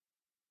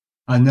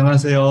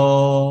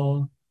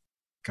안녕하세요.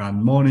 Good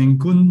morning,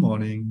 good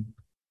morning.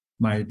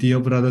 My dear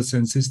brothers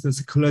and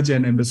sisters, clergy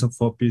and ambassador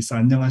for peace,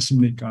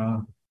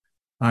 안녕하십니까?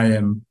 I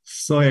am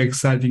so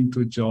excited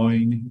to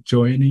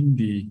joining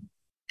the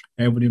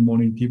every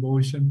morning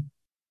devotion.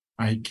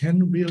 I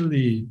can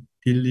really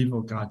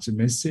deliver God's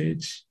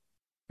message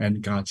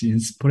and God's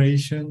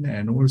inspiration,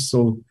 and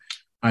also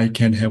I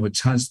can have a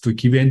chance to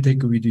give and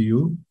take with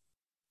you.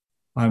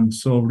 I'm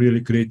so really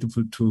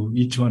grateful to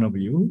each one of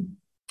you.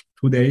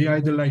 Today,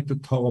 I'd like to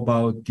talk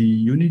about the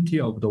unity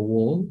of the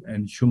world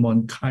and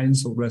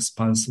humankind's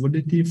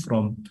responsibility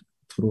from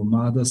True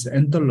Mother's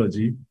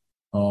Anthology,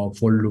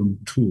 Volume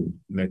 2.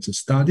 Let's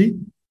study.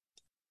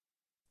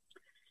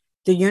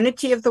 The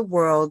unity of the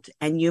world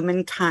and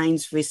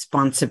humankind's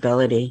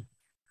responsibility.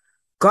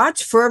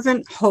 God's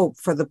fervent hope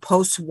for the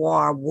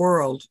post-war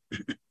world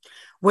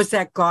was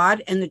that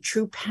God and the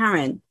true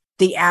parent,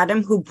 the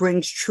Adam who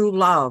brings true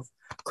love,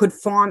 could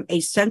form a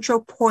central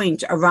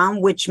point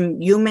around which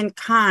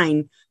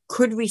humankind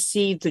could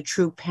receive the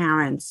true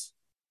parents.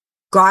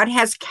 God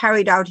has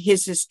carried out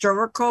his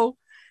historical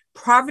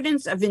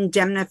providence of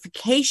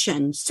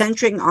indemnification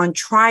centering on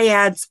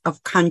triads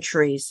of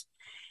countries.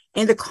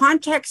 In the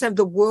context of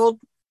the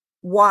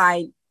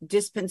worldwide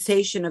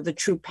dispensation of the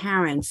true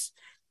parents,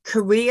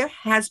 Korea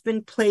has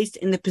been placed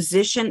in the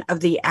position of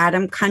the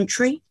Adam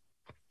country,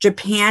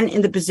 Japan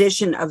in the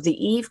position of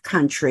the Eve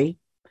country,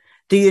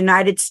 the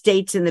United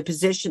States in the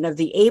position of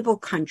the Abel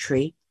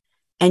country,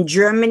 and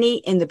Germany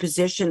in the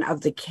position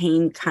of the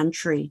Cain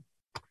country.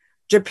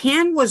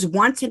 Japan was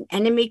once an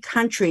enemy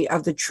country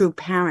of the true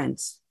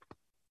parents.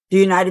 The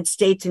United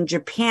States and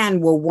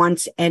Japan were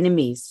once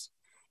enemies,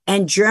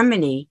 and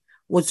Germany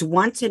was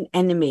once an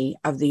enemy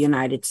of the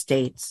United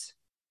States.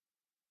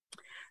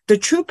 The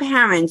true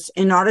parents,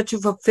 in order to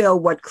fulfill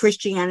what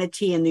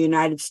Christianity in the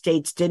United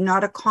States did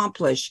not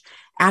accomplish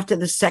after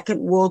the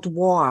Second World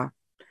War,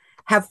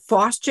 have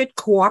fostered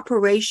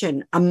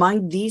cooperation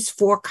among these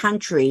four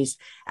countries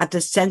at the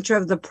center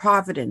of the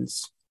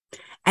providence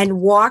and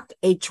walked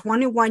a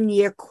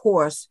 21-year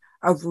course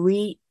of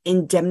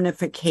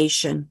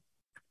re-indemnification.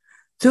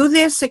 Through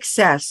their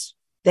success,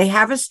 they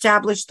have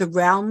established the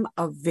realm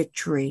of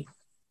victory.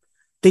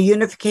 The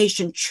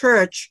Unification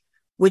Church,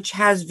 which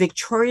has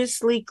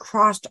victoriously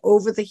crossed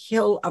over the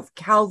hill of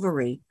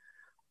Calvary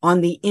on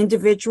the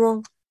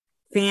individual,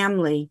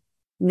 family,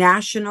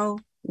 national,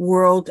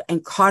 world,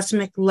 and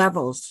cosmic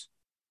levels,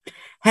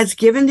 has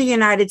given the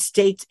United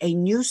States a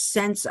new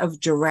sense of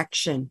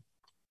direction.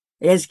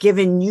 It has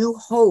given new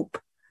hope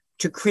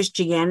to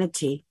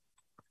Christianity,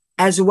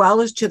 as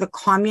well as to the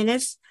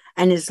communist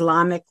and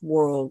Islamic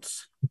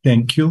worlds.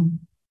 Thank you.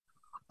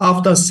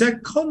 After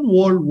Second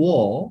World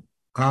War,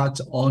 God's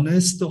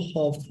honest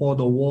hope for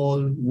the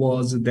world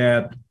was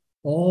that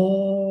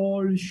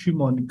all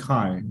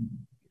humankind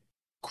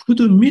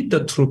could meet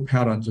the true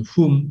parents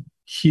whom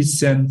he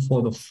sent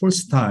for the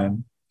first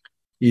time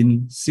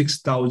in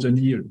 6,000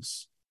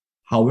 years.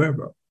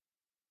 However,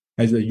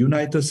 as the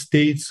United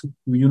States,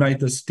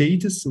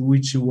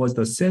 which was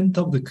the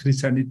center of the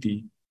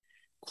Christianity,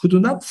 could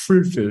not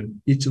fulfill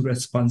its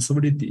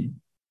responsibility,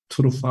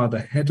 true Father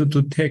had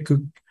to take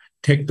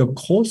the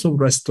course of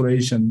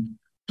restoration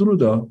through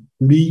the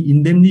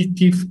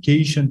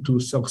re-indemnification to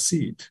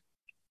succeed.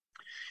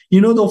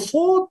 In order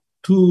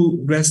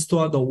to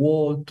restore the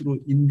world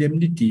through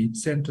indemnity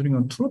centering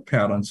on true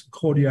parents,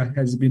 Korea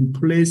has been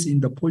placed in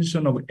the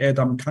position of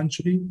Adam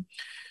country,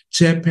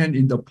 Japan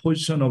in the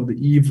position of the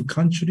Eve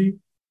country,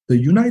 the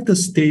United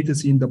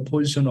States in the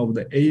position of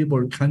the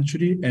Abel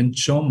country, and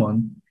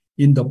Germany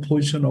in the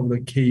position of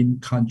the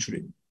Cain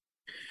country.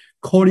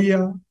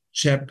 Korea,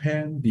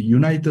 Japan, the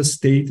United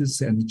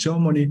States, and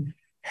Germany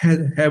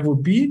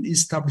have been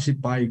established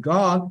by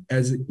God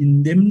as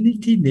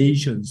indemnity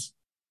nations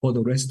for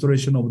the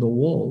restoration of the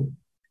world,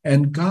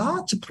 and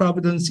God's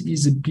providence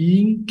is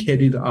being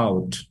carried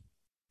out.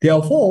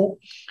 Therefore,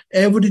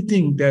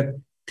 everything that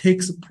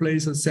takes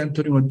place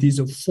centering on these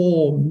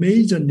four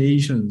major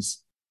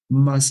nations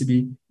must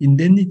be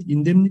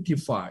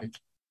indemnified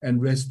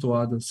and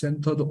restored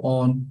centered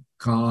on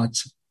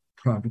God's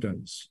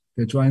providence.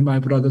 That's why, my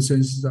brothers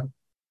and sisters,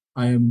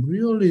 I am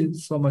really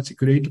so much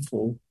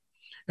grateful.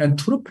 And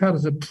true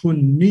parents have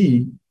proven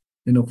me,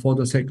 for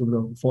the sake of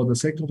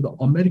the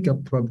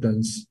American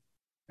providence,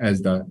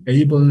 as the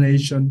able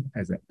nation,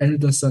 as an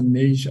elder son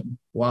nation.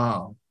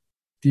 Wow,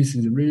 this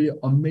is really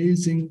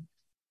amazing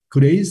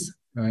grace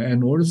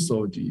and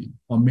also the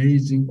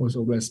amazing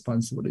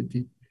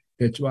responsibility.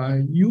 That's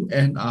why you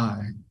and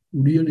I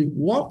really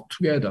work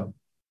together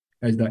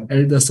as the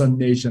elder son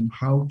nation.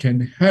 How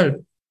can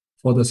help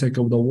for the sake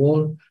of the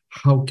world?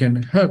 How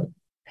can help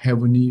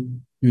heavenly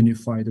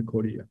unified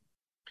Korea?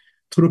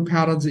 True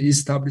parents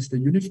established the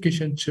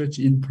Unification Church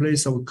in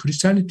place of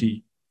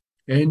Christianity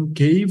and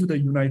gave the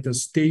United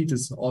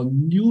States a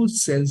new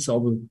sense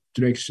of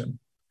direction.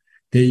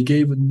 They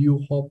gave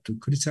new hope to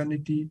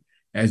Christianity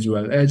as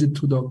well as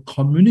to the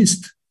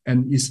communist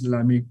and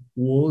Islamic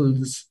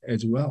worlds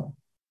as well.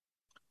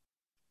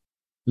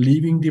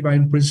 Living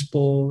Divine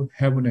Principle,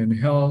 Heaven and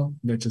Hell.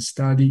 Let's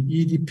study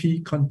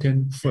EDP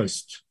content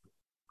first.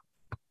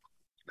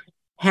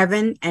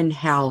 Heaven and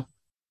hell.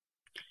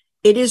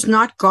 It is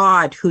not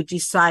God who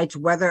decides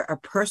whether a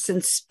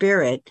person's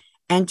spirit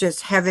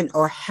enters heaven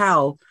or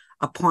hell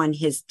upon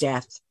his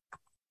death.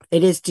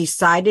 It is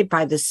decided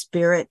by the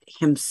Spirit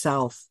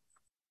himself.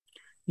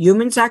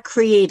 Humans are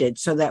created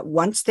so that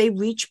once they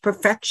reach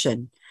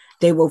perfection,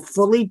 they will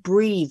fully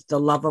breathe the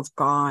love of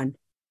God.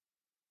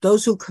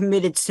 Those who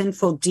committed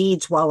sinful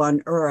deeds while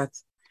on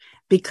earth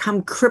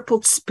become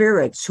crippled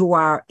spirits who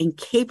are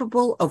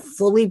incapable of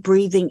fully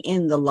breathing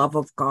in the love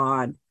of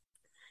God.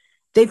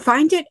 They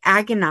find it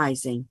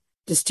agonizing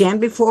to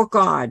stand before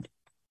God,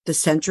 the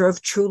center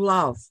of true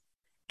love,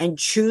 and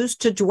choose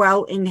to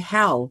dwell in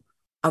hell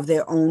of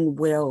their own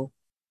will.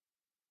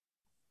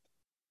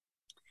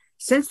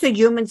 Since the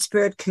human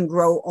spirit can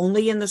grow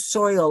only in the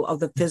soil of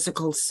the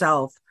physical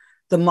self,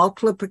 the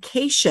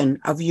multiplication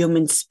of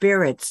human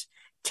spirits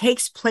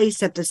takes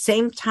place at the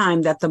same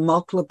time that the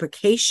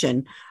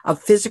multiplication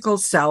of physical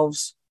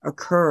selves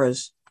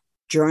occurs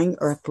during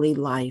earthly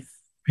life.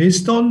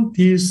 Based on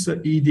this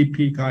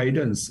EDP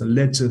guidance,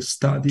 let's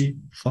study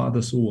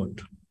Father's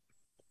word.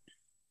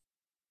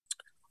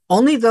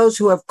 Only those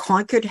who have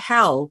conquered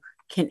hell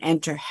can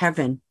enter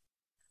heaven.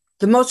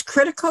 The most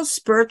critical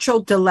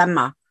spiritual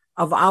dilemma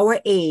of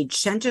our age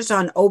centers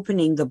on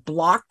opening the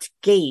blocked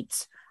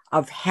gates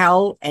of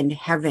hell and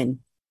heaven.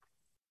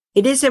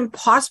 It is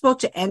impossible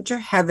to enter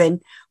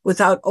heaven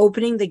without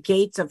opening the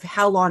gates of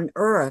hell on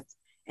earth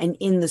and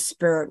in the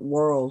spirit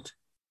world.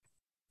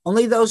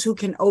 Only those who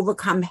can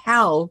overcome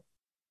hell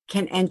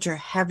can enter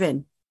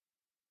heaven.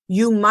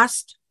 You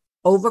must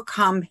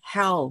overcome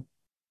hell,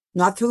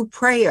 not through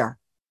prayer,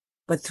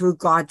 but through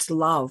God's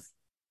love.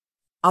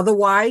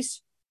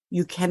 Otherwise,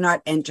 you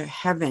cannot enter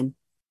heaven.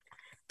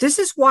 This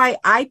is why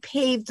I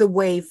paved the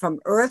way from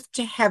earth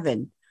to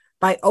heaven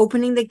by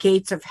opening the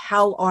gates of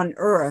hell on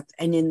earth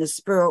and in the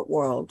spirit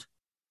world,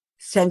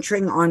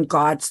 centering on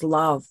God's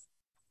love.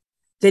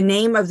 The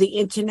name of the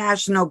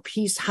International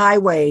Peace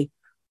Highway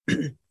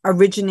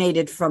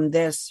originated from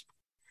this.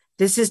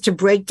 This is to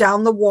break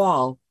down the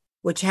wall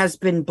which has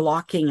been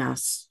blocking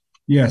us.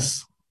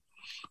 Yes.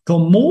 The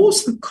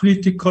most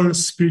critical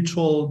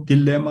spiritual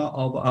dilemma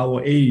of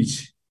our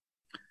age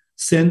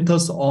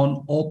centers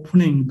on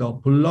opening the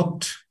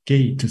blocked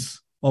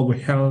gates of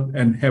hell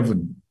and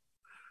heaven.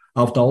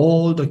 After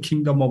all, the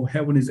kingdom of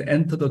heaven is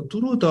entered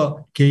through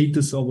the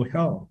gates of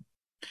hell.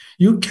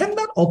 You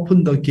cannot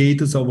open the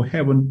gates of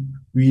heaven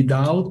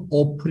without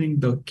opening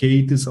the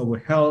gates of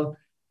hell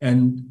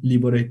and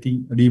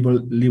liberating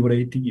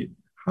it.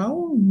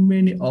 How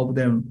many of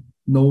them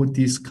know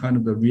this kind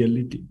of the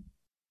reality?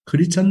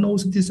 Christian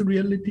knows this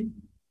reality,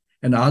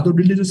 and other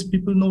religious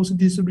people knows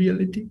this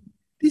reality.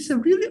 This is a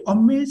really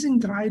amazing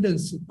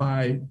guidance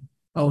by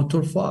our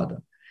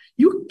Father.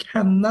 You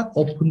cannot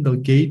open the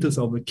gates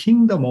of the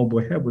kingdom of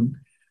heaven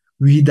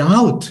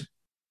without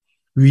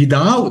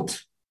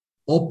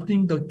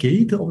opening the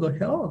gate of the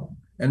hell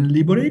and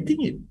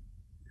liberating it.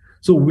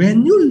 So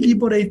when you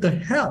liberate the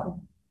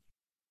hell,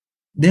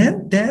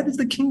 then that is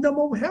the kingdom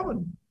of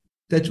heaven.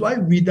 That's why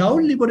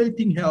without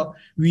liberating hell,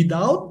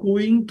 without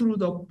going through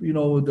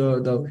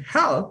the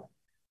hell,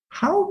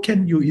 how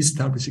can you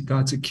establish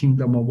God's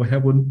kingdom of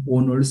heaven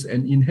on earth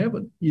and in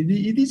heaven?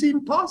 It is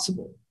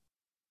impossible.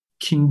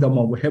 Kingdom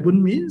of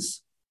heaven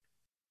means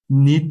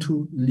need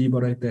to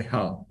liberate the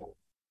hell.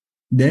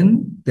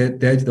 Then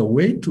that's the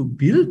way to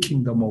build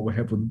kingdom of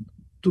heaven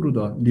through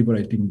the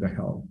liberating the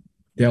hell.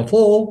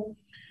 Therefore,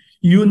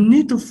 you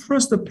need to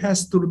first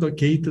pass through the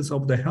gates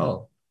of the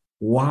hell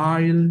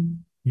while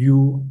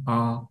you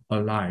are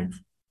alive.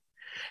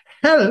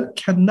 Hell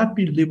cannot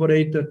be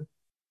liberated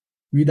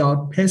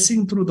without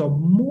passing through the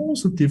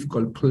most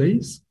difficult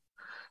place,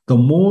 the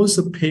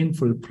most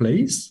painful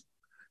place,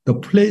 the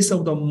place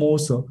of the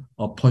most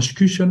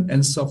persecution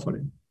and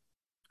suffering.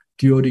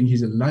 During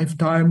his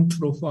lifetime,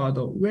 True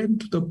Father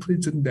went to the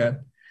prison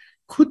that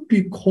could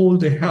be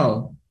called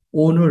hell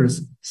on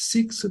earth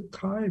 6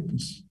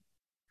 times.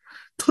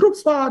 True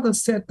Father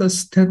set the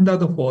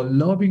standard for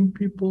loving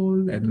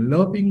people and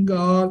loving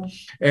God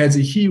as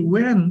he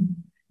went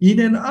in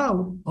and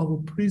out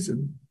of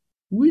prison,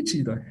 which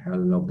is the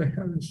hell of the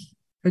hells.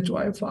 That's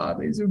why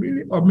Father is a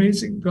really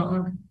amazing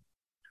God.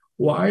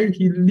 While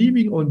he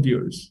living on the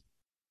earth,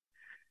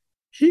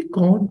 he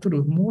gone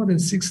through more than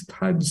 6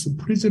 times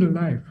prison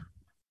life.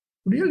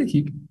 Really,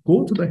 he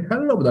go to the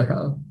hell of the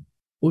hell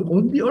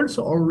on the earth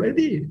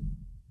already.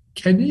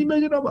 Can you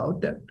imagine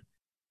about that?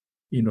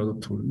 In order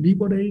to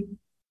liberate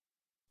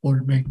all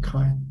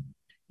mankind,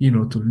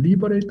 to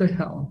liberate the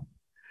hell.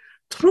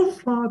 True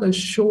Father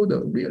showed a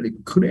really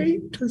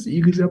greatest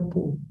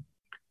example.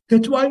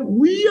 That's why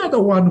we are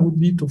the one who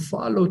need to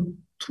follow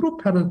true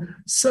pattern,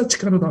 such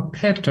kind of a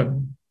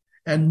pattern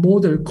and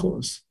model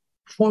course,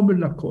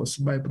 formula course,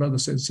 my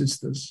brothers and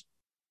sisters.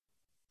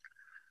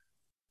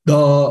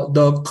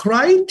 The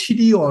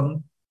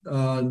criterion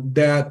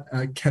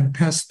that can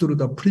pass through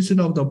the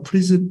prison of the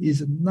prison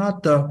is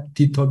not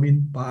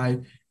determined by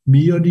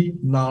merely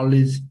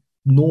knowledge,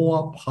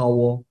 nor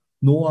power,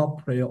 nor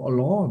prayer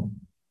alone.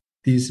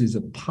 This is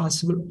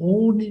possible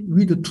only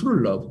with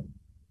true love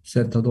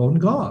centered on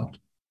God.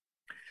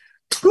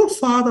 True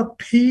Father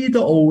paid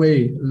the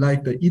way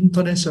like the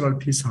International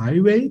Peace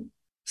Highway,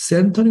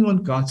 centering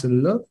on God's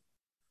love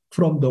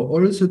from the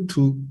earth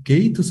to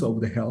gates of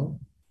the hell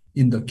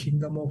in the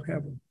kingdom of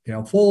heaven.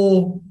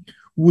 Therefore,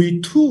 we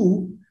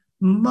too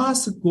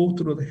must go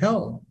through the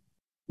hell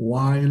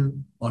while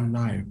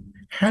alive.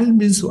 Hell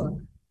means what?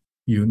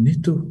 You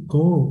need to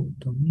go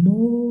to the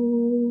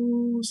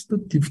most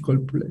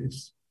difficult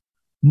place,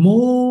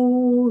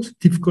 most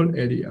difficult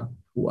area,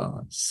 who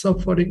are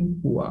suffering,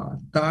 who are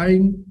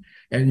dying,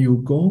 and you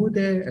go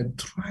there and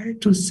try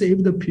to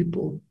save the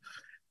people.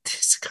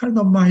 This kind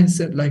of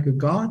mindset, like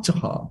God's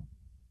heart,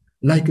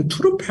 like a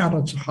true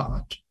parent's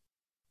heart,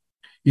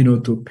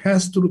 to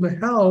pass through the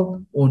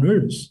hell on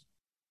earth,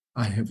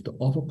 I have to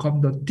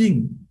overcome the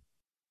thing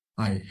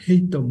I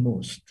hate the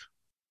most.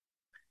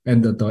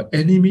 And the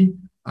enemy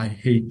I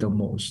hate the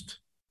most.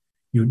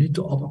 You need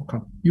to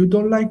overcome. You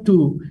don't like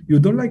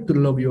to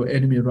love your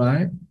enemy,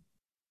 right?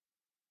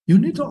 You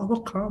need to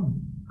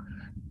overcome.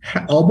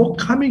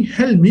 Overcoming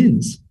hell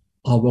means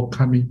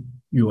overcoming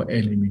your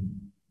enemy.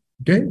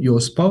 Okay?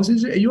 Your spouse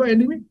is your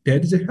enemy,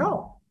 that is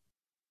hell.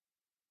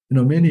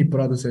 Many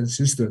brothers and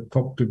sisters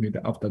talk to me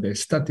after they're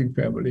starting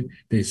family,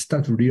 they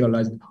start to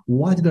realize,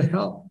 what the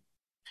hell?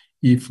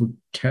 If you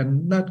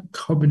cannot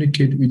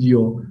communicate with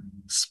your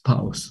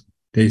spouse,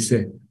 they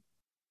say,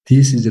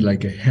 this is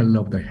like a hell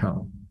of the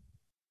hell.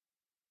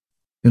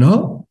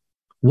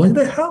 What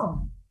the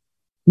hell?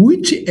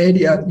 Which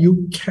area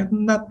you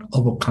cannot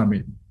overcome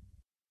it?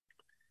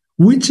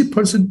 Which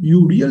person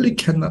you really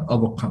cannot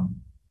overcome?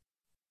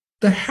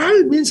 The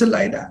hell means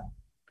like that.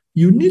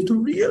 You need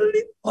to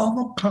really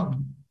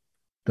overcome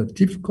the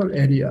difficult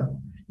area.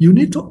 You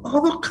need to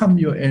overcome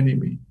your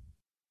enemy.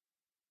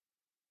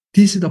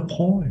 This is the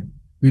point.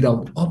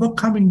 Without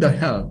overcoming the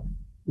hell,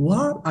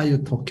 what are you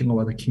talking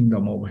about the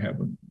kingdom of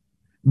heaven?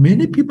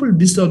 Many people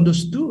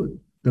misunderstood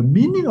the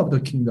meaning of the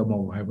kingdom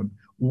of heaven.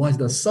 What is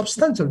the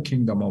substantial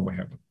kingdom of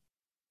heaven?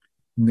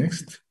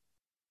 Next.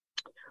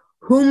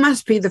 Who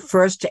must be the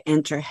first to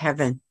enter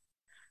heaven?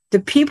 The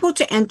people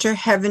to enter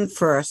heaven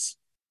first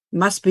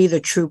must be the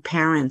true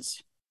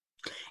parents.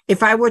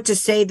 If I were to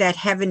say that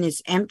heaven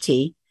is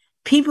empty,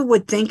 people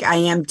would think I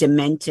am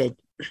demented.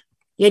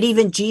 Yet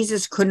even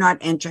Jesus could not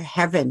enter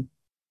heaven.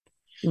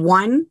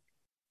 One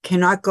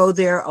cannot go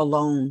there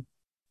alone.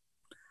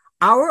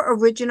 Our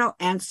original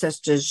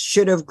ancestors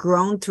should have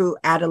grown through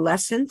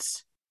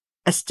adolescence,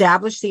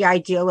 established the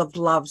ideal of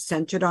love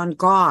centered on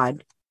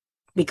God,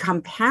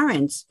 become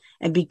parents,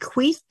 and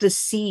bequeathed the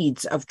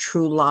seeds of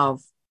true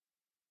love.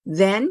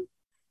 Then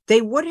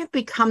they would have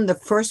become the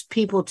first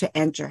people to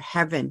enter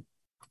heaven.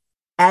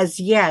 As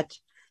yet,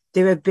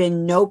 there have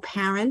been no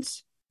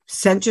parents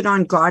centered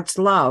on God's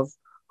love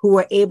who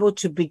were able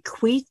to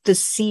bequeath the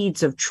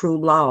seeds of true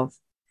love,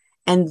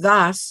 and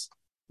thus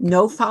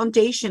no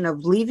foundation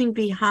of leaving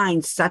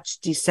behind such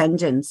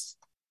descendants.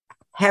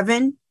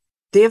 Heaven,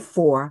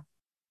 therefore,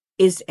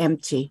 is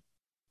empty.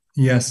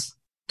 Yes.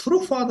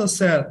 True Father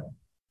said,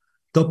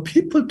 the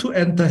people to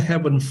enter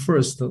heaven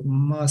first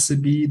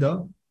must be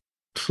the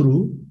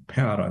true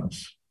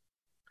parents.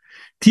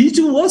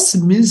 These words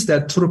means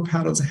that true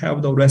parents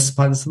have the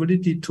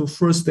responsibility to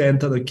first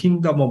enter the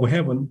kingdom of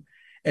heaven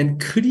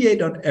and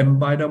create an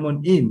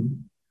environment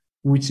in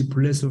which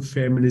blessed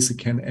families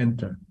can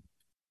enter.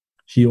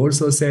 He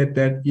also said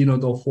that,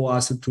 for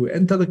us to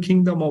enter the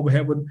kingdom of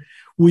heaven,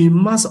 we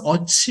must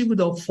achieve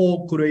the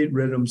 4 great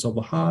realms of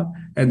heart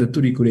and the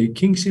 3 great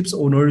kingships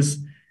on earth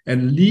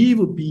and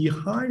leave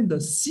behind the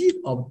seed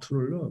of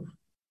true love.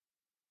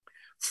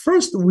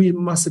 First, we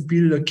must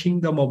build the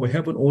kingdom of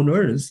heaven on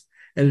earth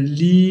and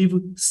leave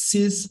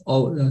seed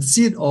of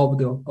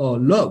the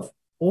love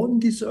on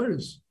this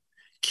earth.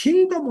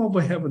 Kingdom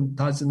of heaven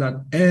does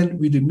not end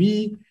with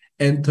me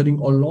entering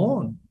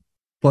alone,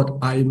 but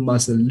I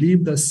must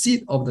leave the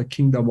seed of the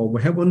kingdom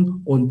of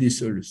heaven on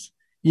this earth.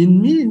 It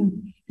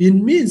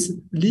means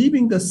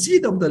leaving the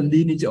seed of the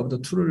lineage of the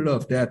true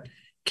love that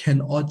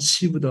can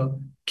achieve the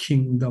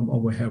kingdom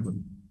of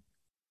heaven.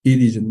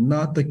 It is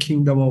not the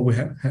kingdom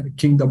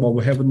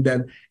of heaven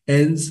that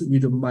ends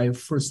with my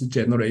first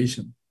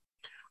generation.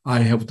 I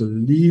have to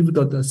leave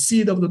the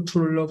seed of the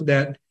true love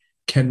that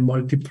can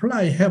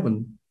multiply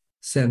heaven,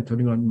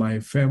 centering on my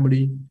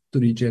family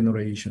 3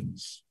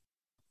 generations.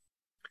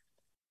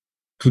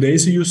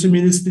 Today's youth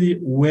ministry,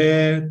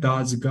 where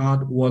does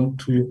God want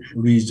to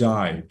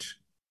reside?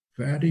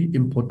 Very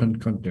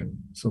important content.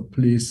 So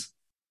please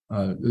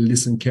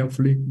listen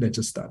carefully.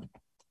 Let's start.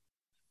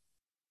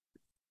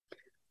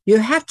 You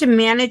have to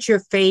manage your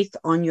faith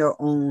on your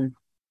own.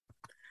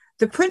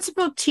 The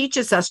principle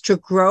teaches us to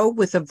grow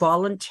with a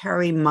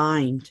voluntary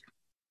mind.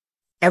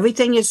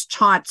 Everything is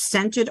taught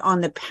centered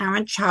on the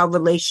parent-child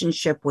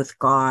relationship with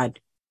God.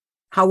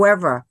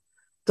 However,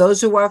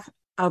 those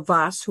of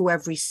us who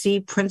have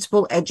received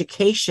principal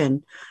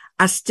education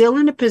are still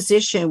in a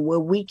position where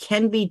we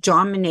can be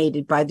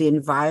dominated by the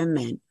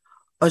environment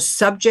or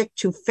subject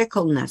to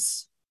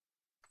fickleness.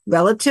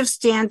 Relative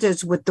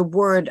standards with the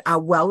word are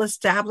well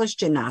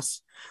established in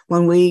us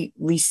when we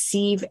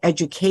receive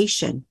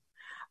education,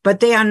 but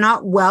they are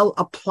not well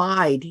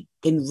applied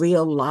in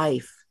real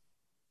life.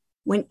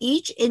 When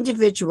each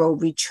individual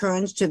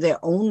returns to their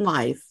own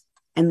life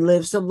and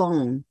lives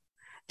alone,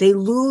 they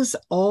lose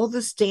all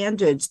the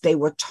standards they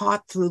were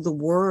taught through the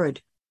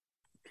word.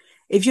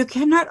 If you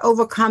cannot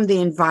overcome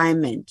the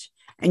environment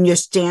and your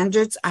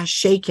standards are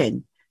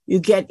shaken, you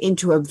get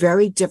into a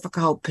very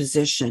difficult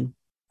position.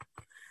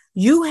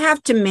 You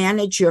have to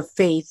manage your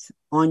faith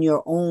on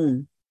your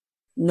own.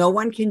 No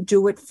one can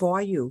do it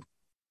for you.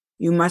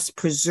 You must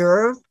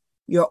preserve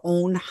your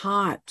own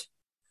heart.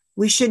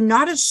 We should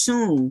not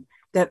assume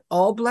that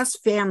all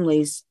blessed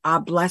families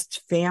are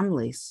blessed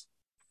families.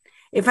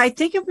 If I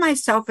think of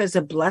myself as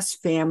a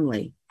blessed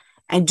family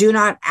and do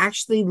not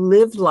actually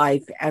live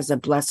life as a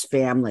blessed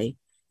family,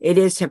 it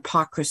is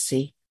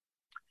hypocrisy.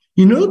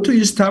 To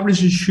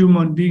establish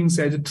human beings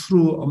as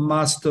true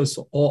masters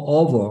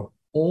over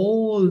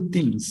all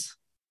things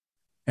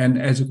and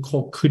as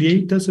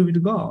co-creators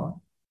with God,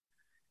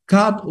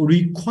 God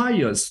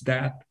requires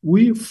that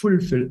we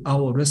fulfill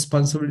our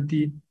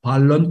responsibility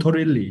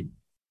voluntarily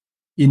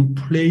in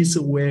place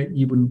where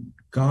even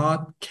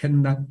God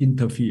cannot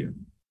interfere.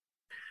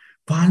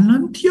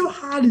 Volunteer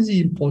heart is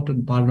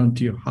important,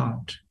 volunteer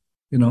heart,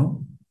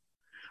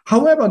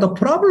 However, the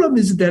problem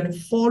is that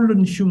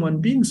fallen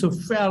human beings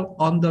fell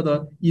under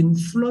the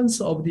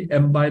influence of the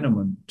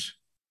environment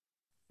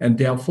and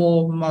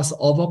therefore must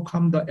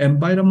overcome the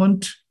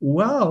environment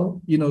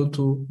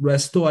to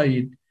restore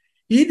it.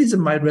 It is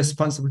my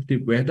responsibility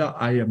whether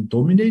I am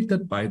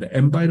dominated by the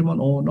environment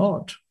or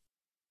not.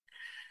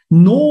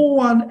 No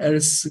one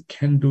else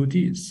can do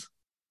this.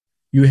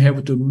 You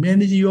have to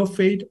manage your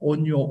fate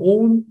on your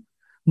own.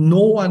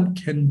 No one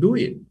can do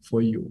it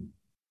for you.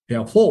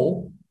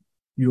 Therefore,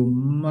 you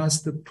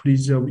must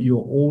preserve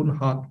your own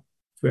heart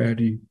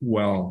very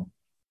well.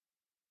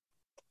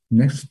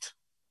 Next.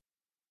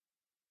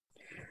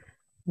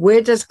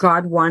 Where does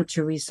God want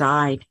to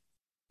reside?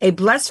 A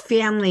blessed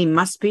family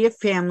must be a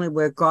family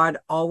where God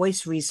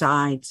always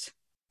resides.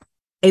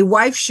 A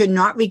wife should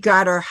not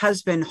regard her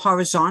husband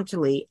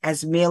horizontally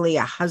as merely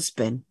a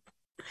husband,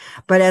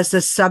 but as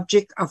the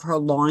subject of her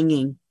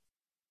longing.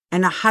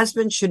 And a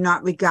husband should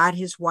not regard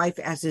his wife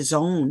as his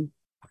own,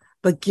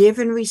 but give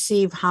and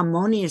receive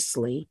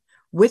harmoniously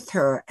with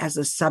her as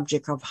a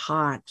subject of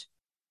heart.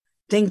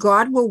 Then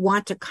God will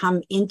want to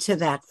come into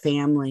that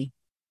family.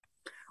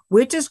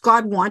 Where does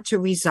God want to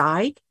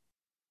reside?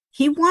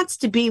 He wants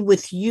to be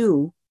with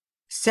you,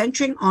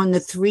 centering on the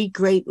three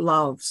great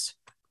loves: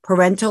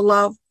 parental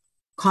love,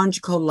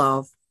 conjugal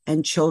love,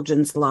 and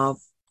children's love.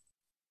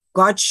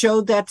 God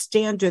showed that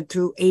standard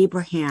through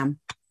Abraham.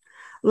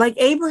 Like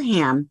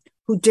Abraham,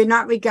 who did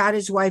not regard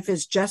his wife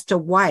as just a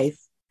wife,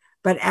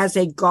 but as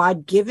a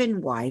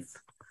God-given wife,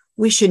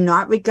 we should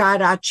not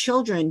regard our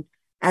children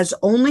as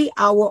only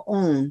our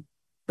own,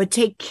 but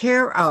take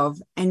care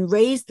of and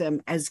raise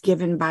them as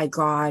given by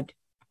God.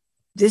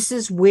 This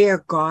is where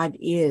God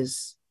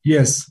is.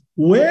 Yes.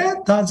 Where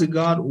does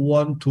God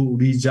want to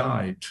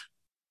reside?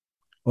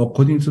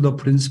 According to the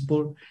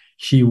principle,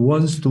 he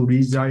wants to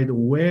reside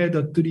where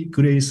the three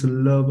grace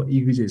love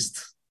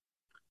exists: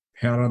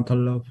 parental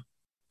love,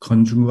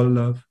 conjugal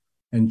love,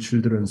 and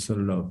children's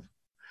love.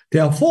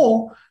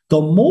 Therefore, the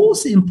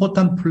most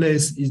important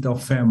place is the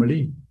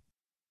family.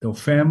 The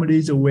family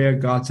is where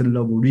God's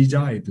love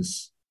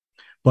resides.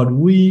 But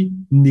we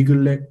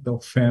neglect the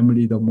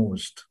family the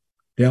most.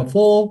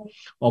 Therefore,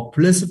 a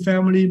blessed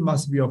family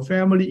must be a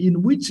family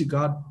in which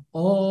God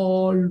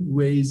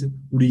always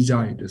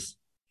resides.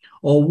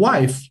 A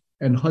wife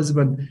and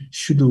husband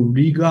should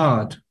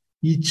regard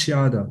each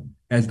other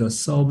as the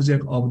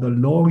subject of the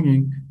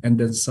longing and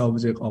the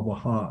subject of a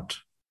heart.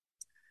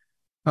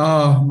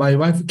 My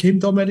wife came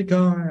to America,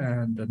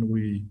 and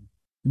then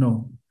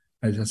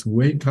I just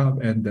wake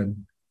up, and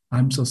then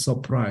I'm so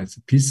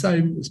surprised.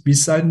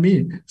 Beside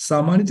me,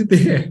 someone is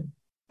there.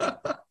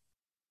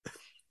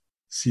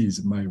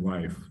 She's my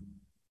wife.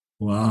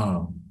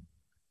 Wow.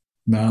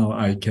 Now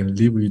I can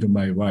live with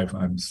my wife.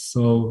 I'm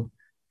so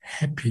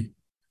happy.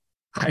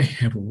 I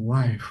have a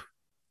wife.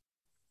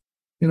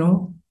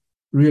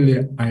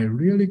 Really, I'm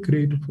really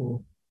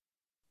grateful.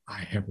 I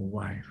have a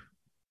wife.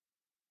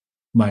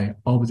 My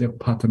object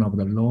partner of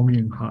the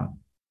longing heart.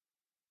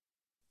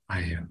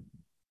 I am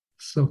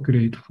so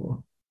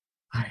grateful.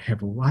 I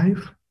have a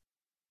wife.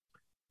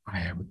 I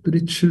have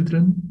 3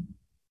 children.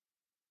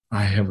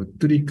 I have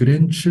 3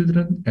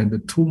 grandchildren,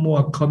 and 2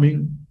 more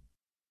coming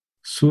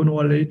sooner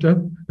or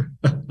later.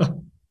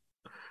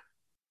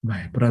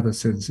 My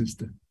brothers and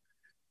sisters.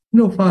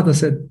 Father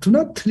said, do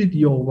not treat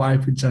your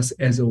wife just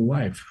as a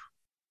wife.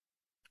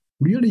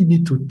 Really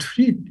need to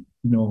treat,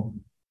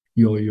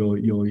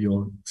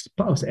 your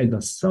spouse as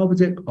the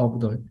subject of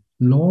the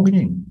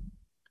longing.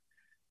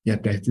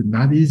 Yet that's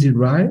not easy,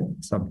 right?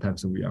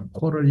 Sometimes we are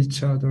quarrel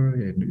each other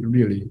and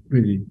really,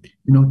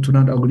 do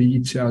not agree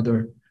each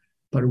other.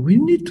 But we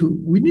need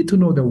to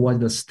know that what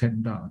the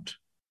standard.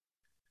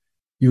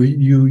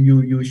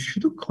 You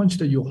should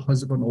consider your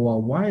husband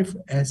or wife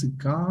as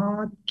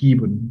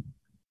God-given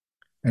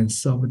and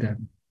serve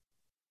them.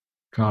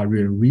 God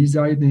will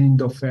reside in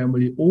the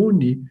family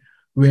only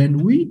when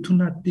we do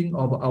not think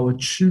of our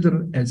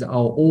children as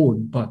our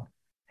own, but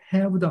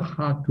have the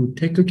heart to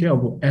take care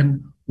of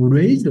and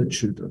raise the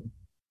children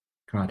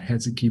God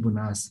has given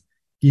us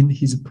in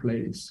His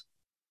place.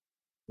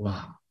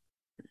 Wow.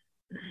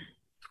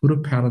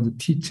 True parents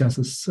teach us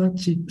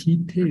such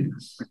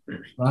details,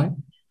 right?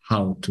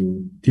 How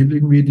to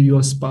dealing with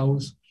your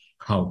spouse,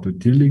 how to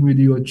dealing with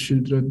your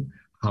children,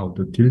 how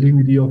to dealing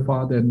with your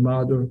father and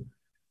mother.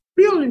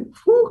 Really,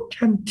 who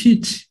can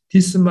teach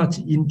this much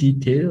in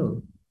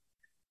detail?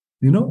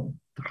 You know,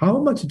 how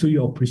much do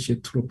you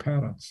appreciate true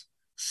parents?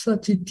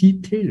 Such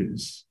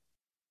details.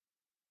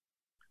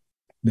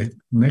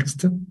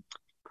 Next.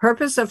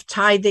 Purpose of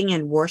tithing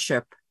and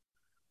worship.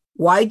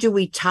 Why do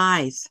we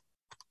tithe?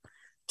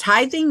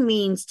 Tithing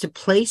means to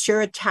place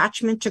your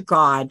attachment to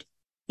God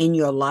in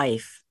your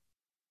life.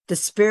 The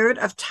spirit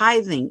of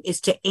tithing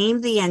is to aim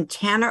the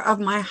antenna of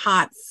my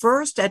heart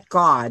first at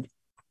God,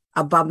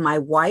 above my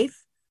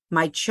wife,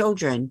 my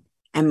children,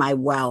 and my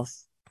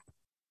wealth.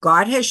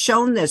 God has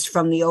shown this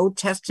from the Old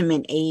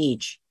Testament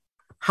age.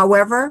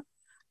 However,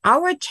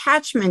 our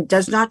attachment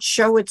does not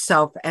show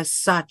itself as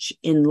such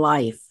in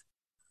life.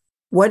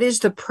 What is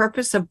the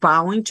purpose of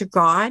bowing to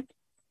God?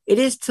 It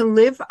is to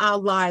live our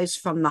lives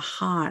from the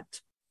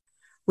heart.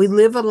 We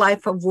live a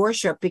life of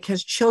worship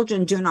because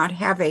children do not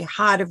have a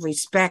heart of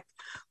respect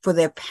for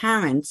their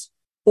parents,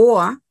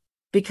 or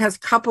because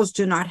couples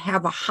do not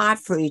have a heart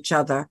for each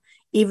other,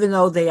 even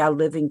though they are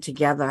living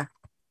together.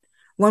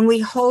 When we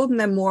hold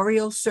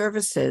memorial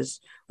services,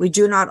 we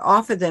do not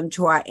offer them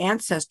to our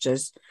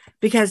ancestors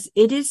because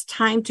it is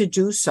time to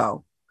do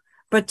so,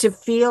 but to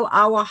feel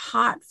our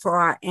heart for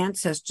our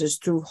ancestors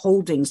through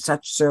holding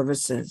such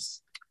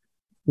services.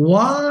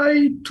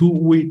 Why do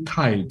we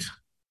tithe?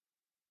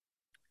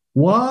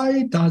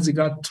 Why does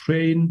God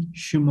train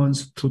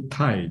humans to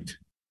tithe?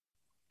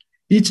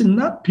 It's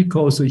not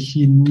because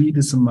He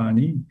needs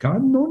money.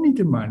 God no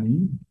need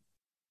money.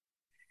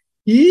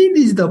 It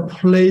is the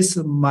place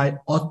of my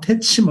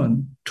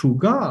attachment to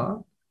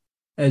God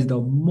as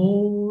the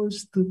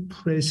most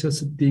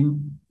precious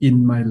thing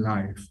in my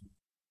life.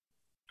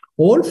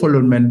 All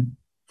fallen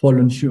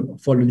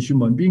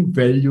human beings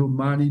value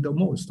money the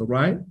most,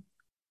 right?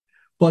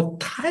 But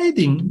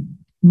tithing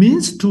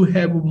means to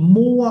have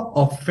more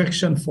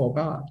affection for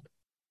God.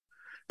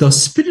 The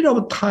spirit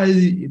of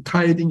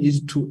tithing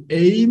is to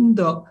aim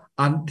the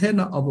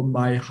antenna of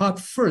my heart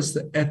first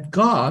at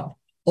God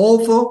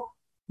over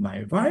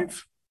my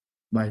wife,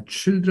 my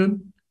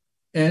children,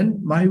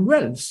 and my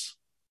wealth.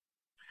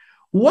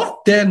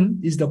 What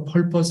then is the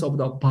purpose of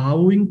the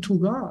bowing to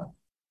God?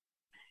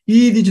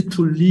 It is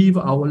to live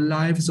our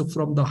lives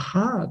from the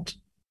heart.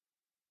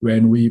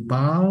 When we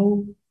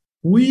bow,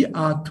 we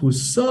are to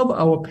serve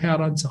our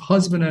parents,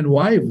 husband and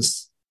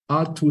wives,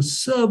 are to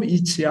serve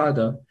each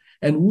other,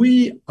 and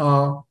we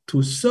are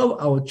to serve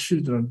our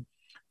children,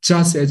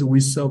 just as we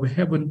serve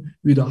heaven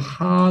with a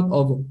heart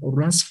of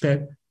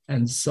respect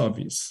and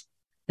service.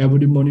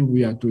 Every morning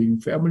we are doing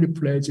family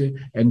pledge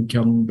and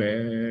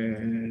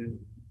경배.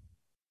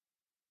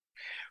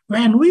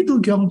 When we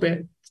do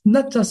경배,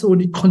 not just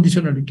only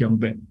conditional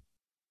경배,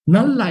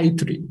 not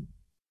lightly.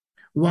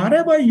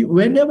 Whenever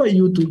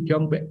you do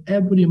경배,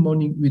 every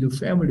morning with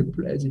family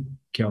pledge,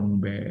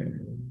 경배.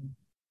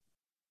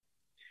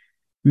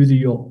 With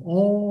your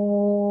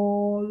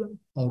all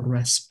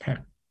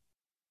respect,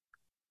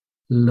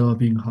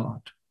 loving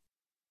heart.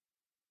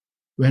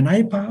 When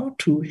I bow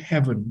to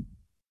heaven,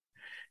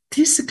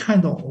 this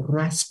kind of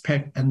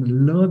respect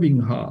and loving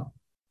heart,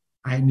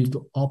 I need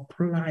to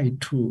apply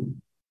to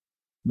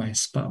my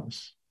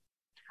spouse.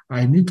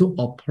 I need to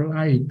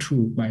apply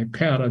to my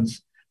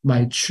parents,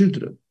 my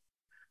children.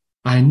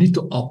 I need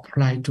to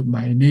apply to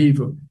my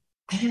neighbor.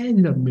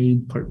 And the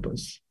main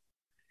purpose.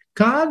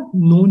 God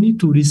no need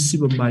to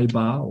receive my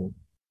bow,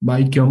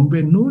 my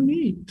경배, no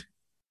need.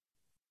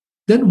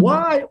 Then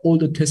why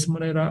Old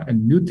Testament era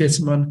and New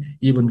Testament,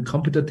 even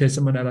Computer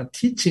Testament era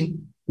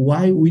teaching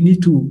why we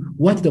need to,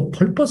 what's the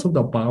purpose of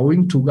the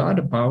bowing to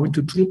God, bowing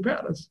to true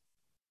parents?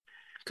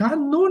 God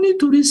no need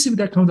to receive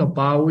that kind of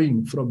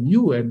bowing from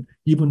you, and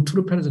even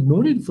true parents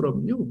no need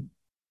from you.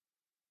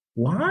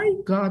 Why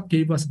God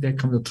gave us that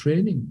kind of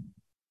training?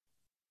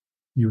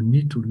 You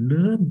need to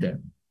learn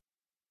them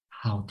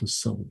how to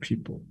serve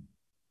people.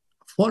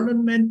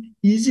 Fallen men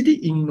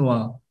easily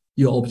ignore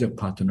your object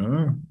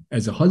partner.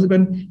 As a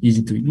husband,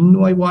 easy to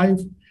ignore wife,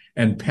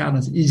 and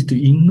parents easy to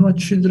ignore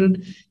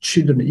children.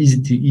 Children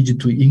easy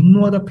to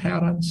ignore the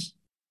parents.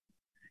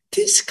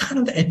 This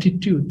kind of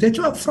attitude, that's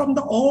why from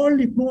the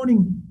early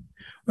morning,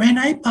 when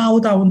I bow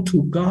down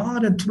to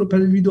God and to the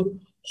parents with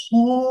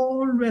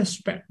whole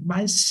respect,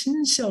 my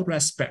sincere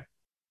respect,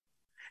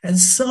 and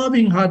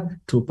serving heart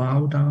to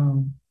bow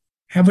down.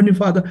 Heavenly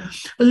Father,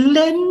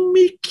 let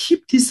me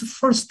keep this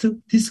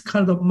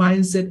kind of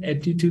mindset,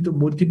 attitude,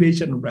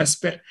 motivation,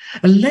 respect,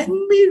 and let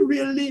me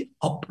really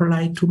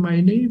apply to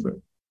my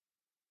neighbor.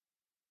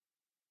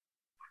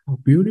 How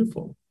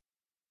beautiful.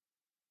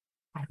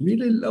 I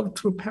really love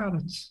true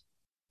parents.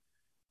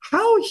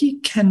 How he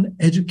can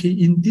educate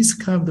in this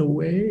kind of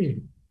way.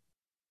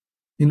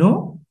 You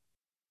know,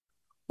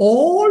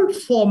 all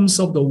forms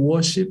of the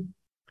worship,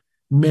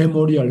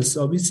 memorial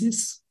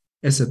services,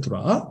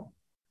 etc.,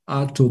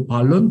 are to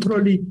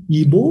voluntarily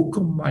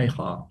evoke my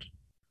heart.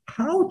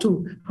 How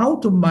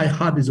to my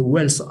heart is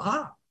wells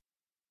up.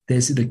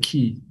 That's the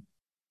key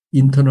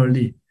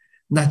internally.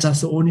 Not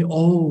just only,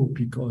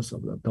 because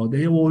of the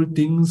day old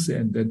things,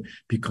 and then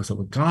because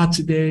of God's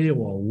day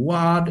or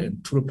what,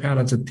 and true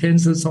parents'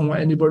 10th some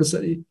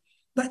anniversary.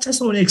 Not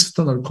just only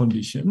external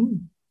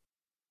condition.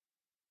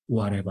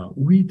 Whatever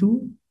we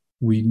do,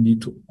 we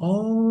need to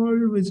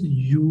always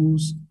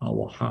use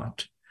our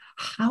heart.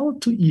 How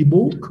to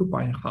evoke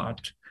my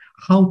heart,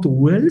 how to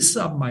wells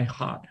up my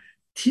heart.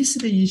 This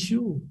is the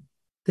issue.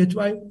 That's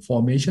why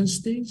formation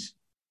stage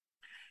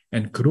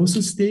and growth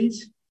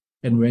stage,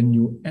 and when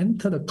you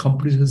enter the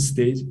completion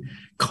stage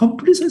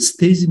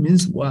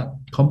means what?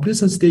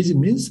 Completion stage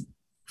means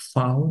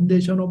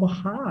foundation of a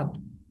heart.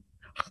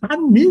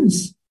 Heart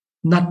means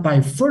not by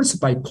force,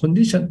 by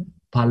condition,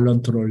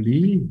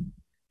 voluntarily,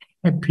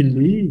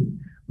 happily,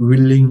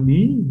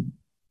 willingly.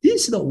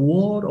 This is the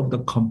word of the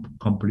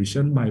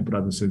completion, my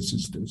brothers and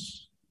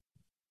sisters.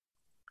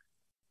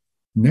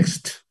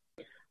 Next.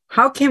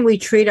 How can we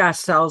treat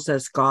ourselves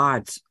as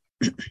gods?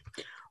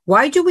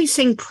 Why do we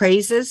sing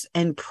praises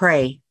and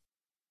pray?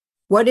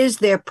 What is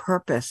their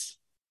purpose?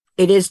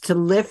 It is to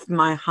lift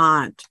my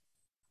heart.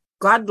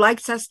 God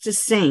likes us to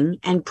sing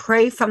and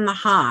pray from the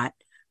heart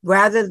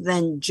rather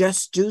than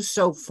just do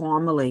so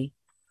formally.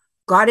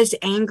 God is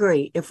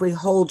angry if we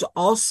hold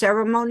all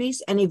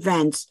ceremonies and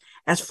events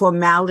as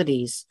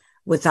formalities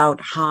without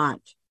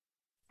heart.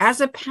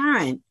 As a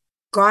parent,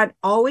 God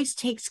always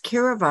takes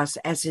care of us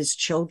as his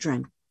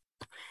children.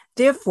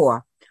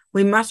 Therefore,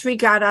 we must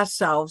regard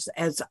ourselves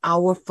as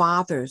our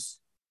fathers.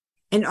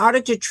 In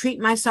order to treat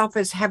myself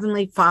as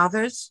heavenly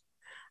fathers,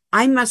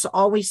 I must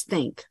always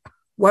think,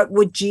 what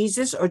would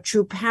Jesus or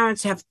true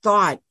parents have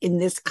thought in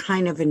this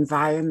kind of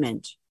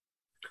environment?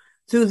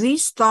 Through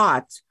these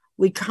thoughts,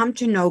 we come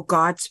to know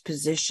God's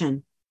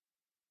position.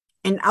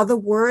 In other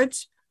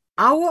words,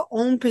 our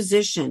own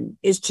position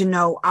is to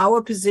know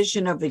our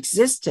position of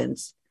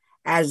existence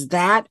as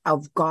that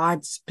of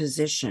God's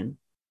position.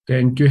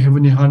 Thank you,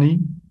 Heavenly Honey.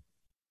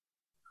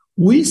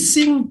 We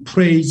sing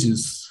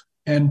praises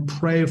and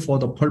pray for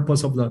the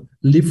purpose of the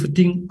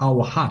lifting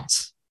our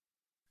hearts.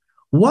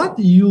 What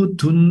you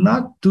do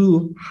not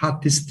do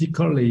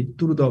artistically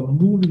through the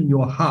moving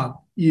your heart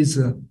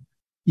is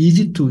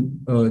easy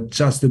to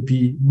just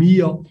be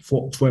mere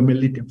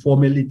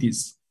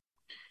formalities.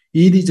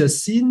 It is a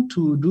sin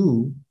to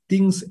do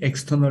things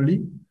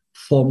externally,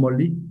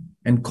 formally,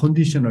 and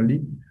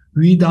conditionally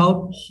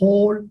without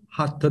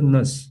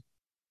wholeheartedness.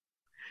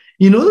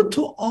 In order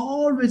to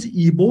always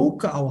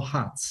evoke our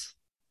hearts,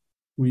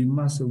 we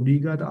must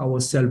regard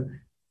ourselves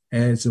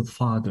as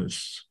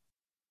fathers,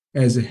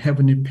 as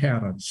heavenly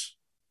parents.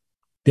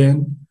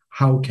 Then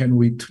how can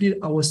we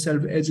treat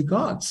ourselves as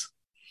gods?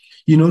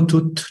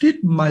 To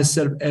treat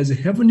myself as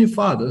heavenly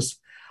fathers,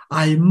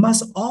 I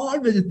must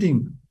always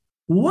think,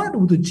 what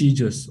would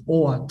Jesus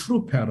or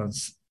true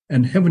parents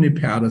and heavenly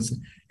parents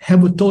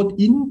have taught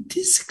in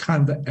this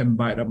kind of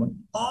environment?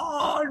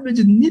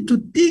 Always need to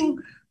think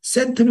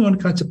centering on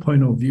God's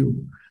point of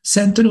view,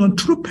 centering on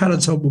true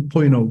parents'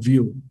 point of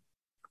view.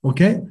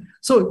 Okay?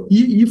 So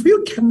if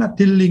you cannot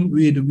dealing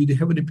with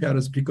heavenly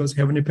parents, because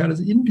heavenly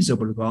parents is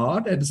invisible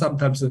God, and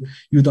sometimes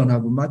you don't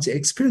have much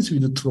experience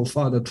with the true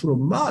father, true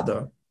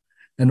mother,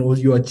 and or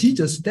you are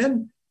Jesus,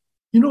 then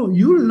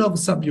you love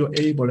some your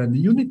Abel, and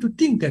you need to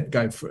think that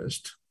guy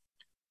first.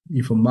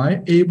 If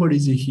my Abel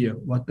is here,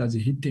 what does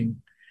he think?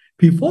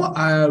 Before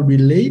I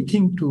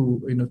relating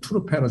to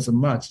true parents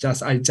much,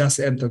 I just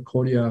entered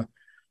Korea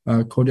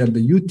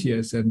the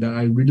UTS, and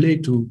I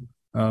relate to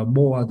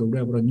more the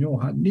Reverend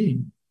Johan Lee.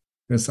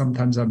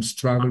 Sometimes I'm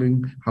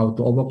struggling how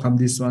to overcome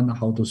this one,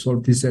 how to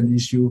solve this an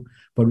issue.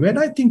 But when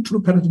I think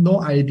true parents,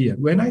 no idea.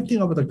 When I think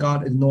of the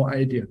God, is no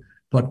idea.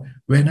 But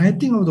when I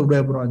think of the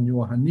Reverend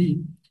Johan Lee,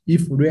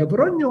 if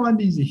Reverend Johan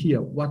Lee is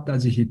here, what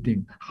does he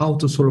think? How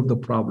to solve the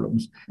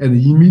problems? And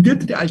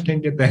immediately I can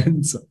get the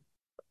answer.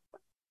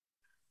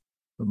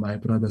 But my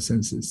brothers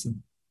and sisters,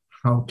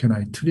 how can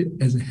I treat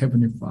as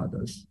heavenly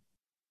fathers?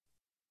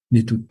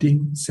 Need to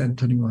think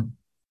centering on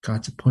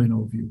God's point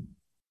of view,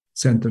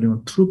 centering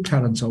on true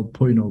parents'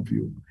 point of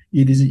view.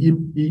 It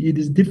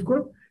is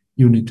difficult.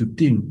 You need to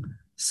think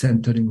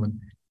centering on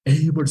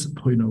Abel's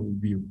point of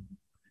view.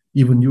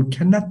 Even you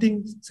cannot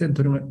think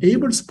centering on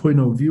Abel's point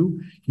of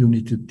view, you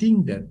need to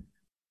think that,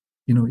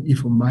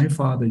 if my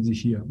father is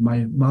here,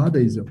 my mother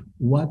is here,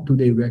 what do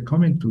they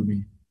recommend to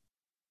me?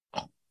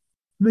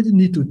 You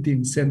need to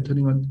think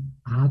centering on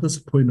others'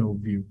 point of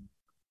view,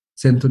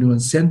 centering on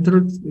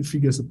central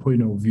figure's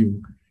point of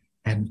view,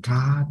 and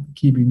God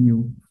giving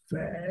you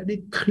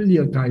very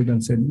clear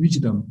guidance and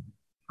wisdom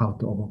how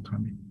to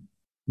overcome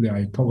it. Where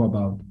I talk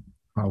about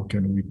how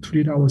can we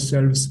treat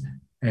ourselves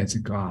as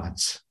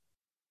gods.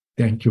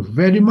 Thank you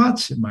very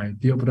much, my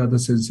dear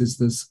brothers and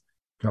sisters.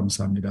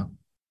 감사합니다.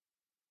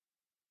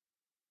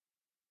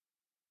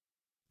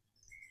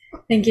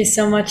 Thank you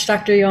so much,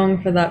 Dr.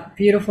 Yong, for that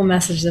beautiful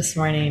message this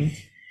morning.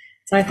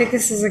 So I think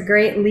this is a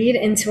great lead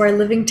into our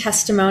living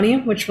testimony,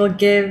 which will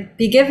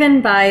be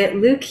given by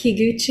Luke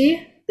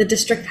Higuchi, the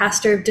district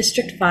pastor of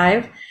District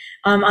 5,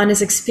 on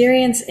his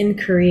experience in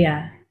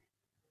Korea.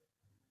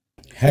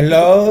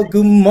 Hello,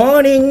 good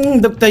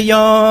morning, Dr.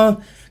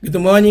 Young. Good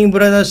morning,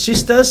 brothers and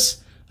sisters.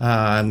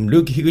 I'm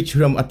Luke Higuchi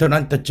from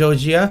Atlanta,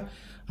 Georgia,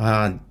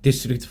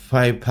 District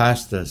 5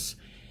 pastors.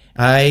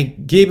 I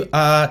give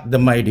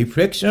my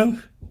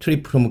reflection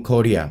trip from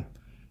Korea.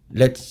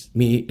 Let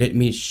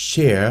me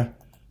share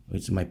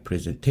with my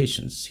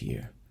presentations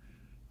here.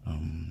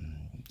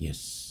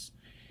 Yes.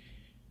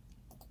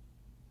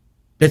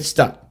 Let's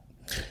start.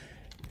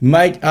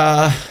 My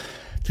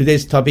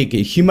today's topic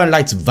is human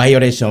rights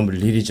violation of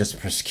religious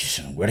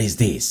persecution. What is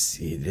this?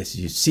 As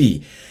you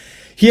see,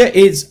 here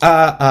is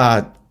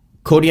a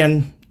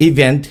Korean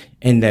event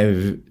in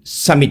the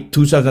Summit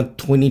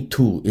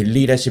 2022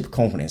 Leadership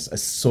Conference.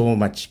 So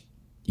much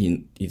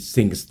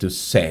things to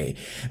say,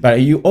 but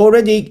you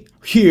already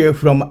hear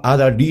from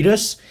other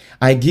leaders.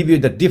 I give you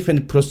the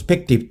different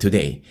perspective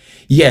today.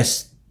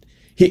 Yes,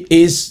 he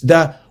is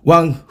the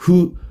one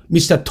who,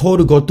 Mr.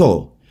 Toru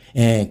Goto,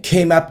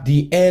 came up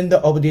the end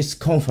of this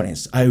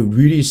conference. I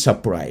really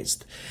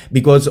surprised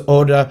because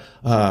all the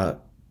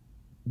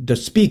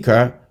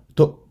speaker,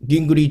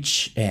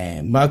 Gingrich,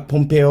 Mark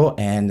Pompeo,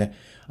 and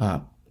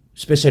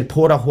especially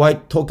Paula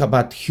White talk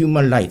about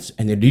human rights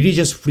and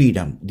religious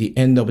freedom, the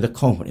end of the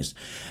conference.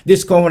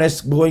 This conference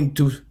is going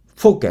to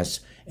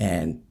focus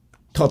and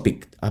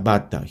topic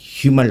about the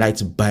human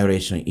rights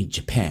violation in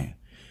Japan.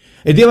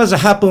 There was a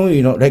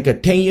happen,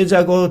 like 10 years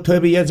ago,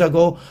 12 years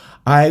ago,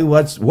 I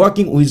was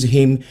working with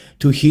him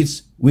to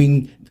his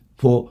wing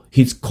for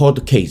his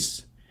court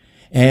case.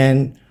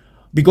 And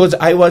because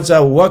I was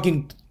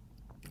working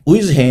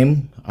with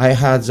him, I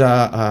had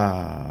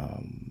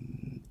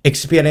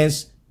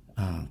experience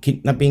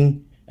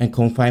kidnapping and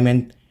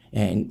confinement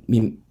and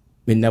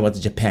when I was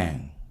in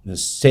Japan. The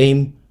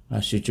same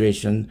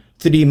situation,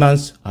 3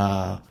 months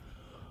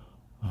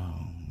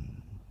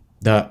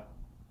the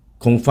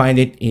confined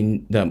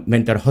in the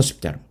mental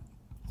hospital.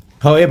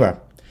 However,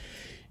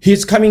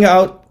 he's coming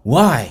out.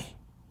 Why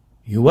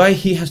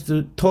he has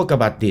to talk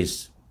about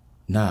this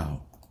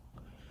now?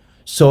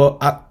 So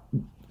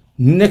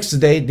next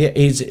day there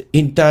is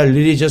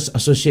Interreligious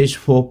Association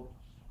for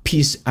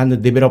Peace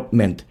and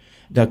Development,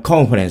 the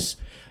conference,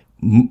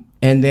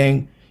 and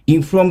then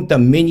in front of the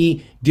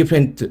many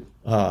different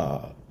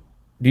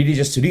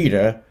religious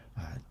leaders,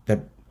 that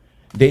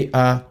they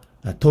are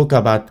talk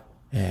about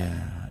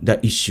the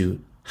issue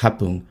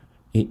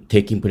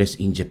taking place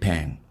in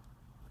Japan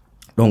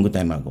long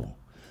time ago.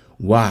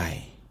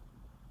 Why?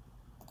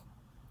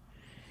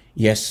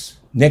 Yes,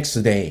 next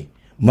day,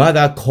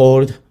 mother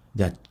called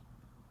the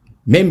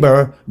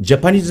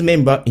Japanese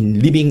member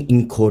living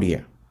in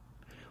Korea.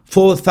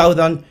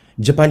 4,000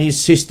 Japanese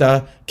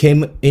sisters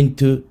came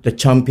into the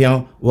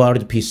Champion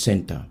World Peace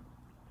Center.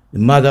 The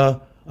mother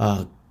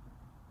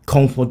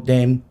comfort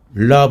them,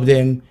 love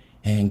them,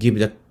 and give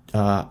the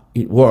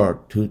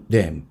word to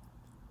them.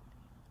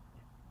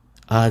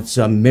 As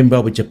a member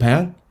of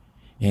Japan,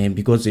 and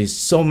because it's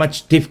so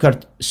much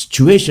difficult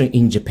situation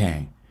in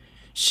Japan,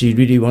 she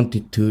really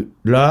wanted to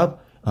love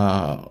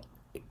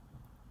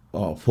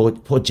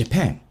for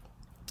Japan.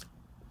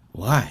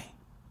 Why?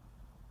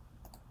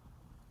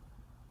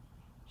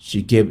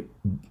 She gave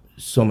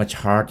so much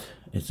heart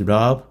and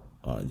love.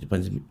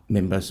 Japanese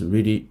members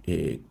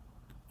really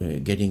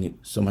getting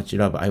so much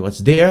love. I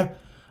was there,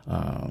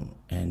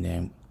 and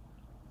then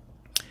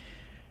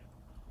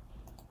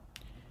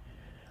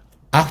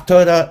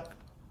after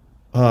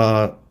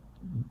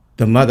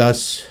the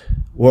mother's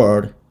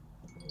word,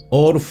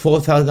 all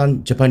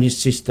 4,000 Japanese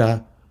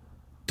sisters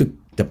took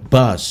the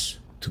bus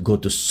to go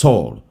to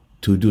Seoul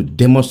to do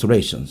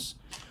demonstrations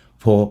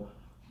for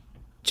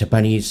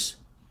Japanese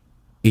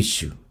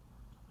issue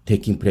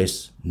taking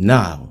place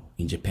now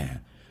in Japan.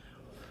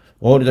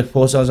 All the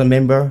 4,000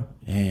 members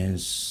and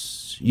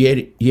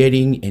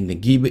yelling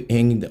and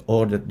giving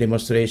all the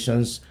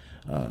demonstrations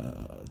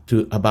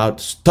to about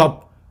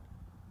stop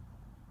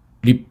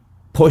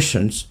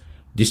portions,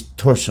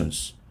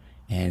 distortions,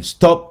 and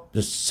stop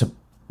the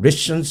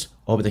suppressions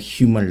of the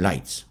human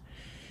rights.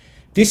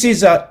 This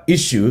is an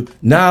issue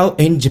now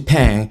in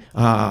Japan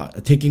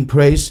taking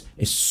place.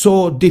 It's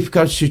so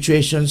difficult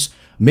situations,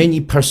 many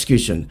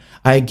persecution.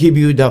 I give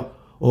you the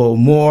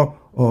more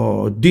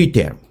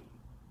detail.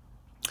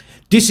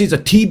 This is a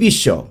TV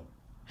show.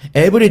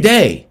 Every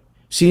day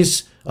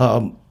since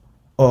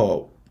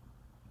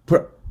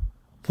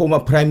former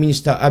Prime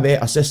Minister Abe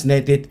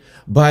assassinated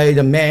by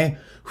the man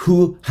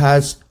who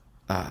has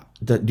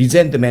the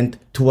resentment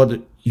toward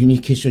the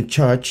Unification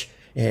Church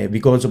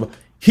because of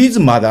his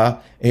mother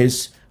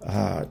is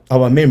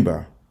our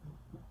member.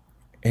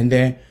 And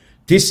then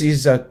this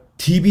is a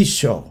TV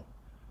show,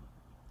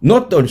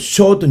 not a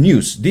short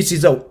news. This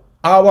is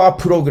our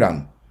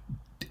program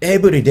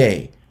every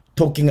day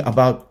talking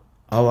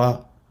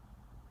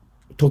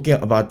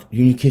about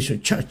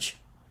Unification Church.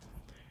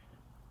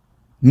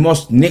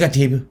 Most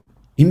negative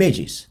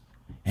images.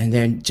 And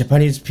then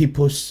Japanese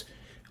people's,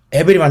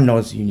 everyone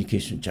knows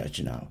Unification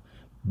Church now.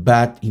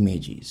 Bad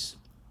images.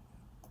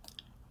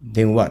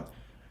 Then what?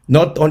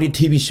 Not only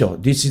TV show,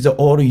 this is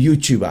all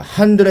YouTuber.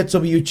 Hundreds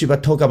of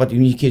YouTubers talk about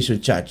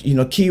Unification Church.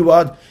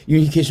 Keyword,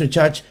 Unification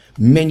Church,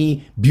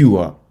 many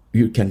viewer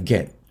you can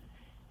get.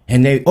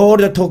 And they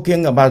all are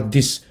talking about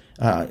this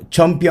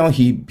champion.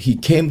 He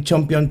came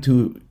champion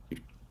to,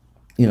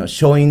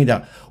 showing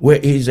that where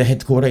is the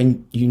headquarters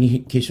in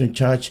Unification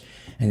Church.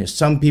 And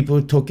some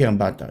people talking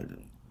about,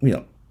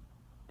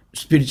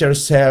 spiritual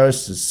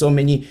sales, so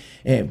many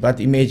bad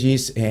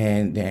images,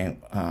 and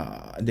then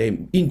the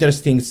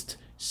interesting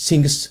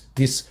things,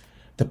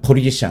 the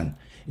politician,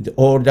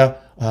 all the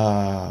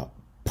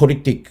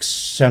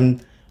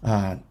politician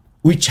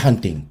witch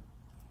hunting,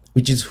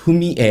 which is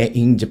fumie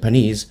in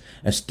Japanese,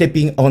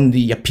 stepping on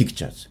the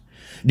pictures,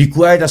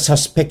 require the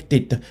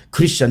suspected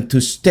Christian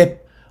to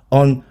step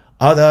on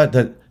other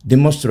that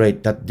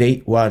demonstrate that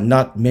they were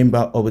not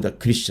member of the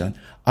Christian,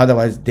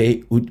 otherwise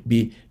they would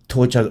be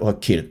tortured or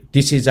killed.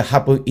 This is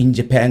happened in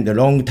Japan a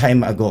long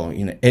time ago,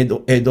 in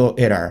Edo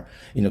era.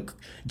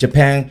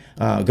 Japan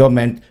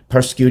government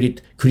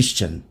persecuted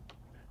Christian,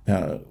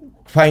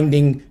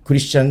 finding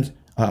Christians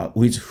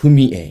with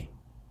fumie.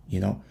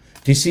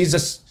 This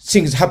is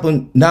things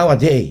happen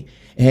nowadays.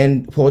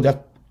 And for the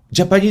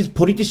Japanese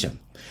politician,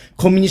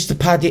 Communist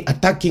Party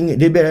attacking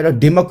Liberal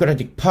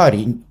Democratic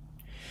Party,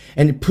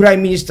 and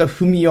Prime Minister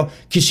Fumio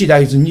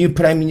Kishida is new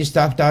Prime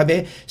Minister after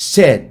Abe,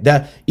 said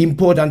that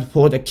important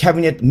for the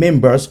cabinet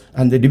members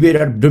and the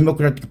Liberal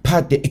Democratic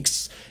Party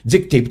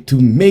executive to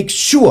make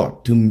sure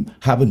to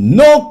have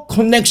no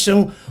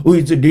connection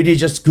with the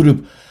religious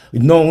group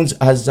known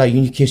as the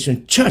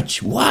Unification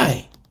Church.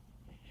 Why?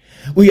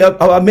 We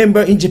have our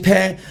member in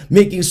Japan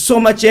making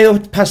so much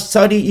effort past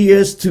 30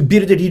 years to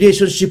build a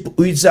relationship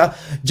with the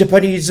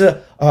Japanese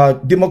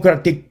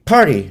Democratic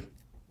Party.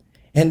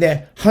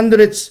 And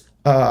hundreds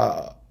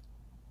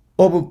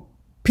of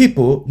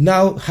people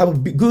now have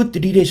a good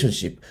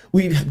relationship.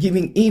 We are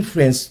giving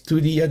influence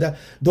to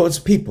those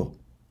people.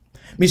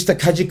 Mr.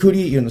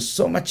 Kajikuri,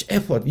 so much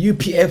effort.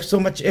 UPF, so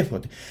much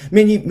effort.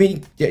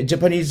 Many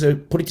Japanese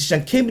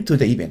politicians came to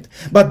the event.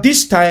 But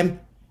this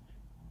time,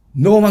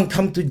 no one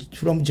come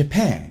from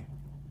Japan.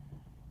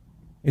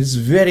 It's a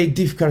very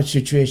difficult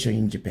situation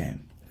in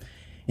Japan.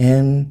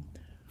 And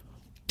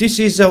this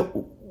is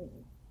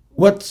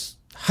what's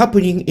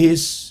happening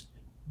is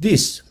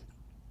this.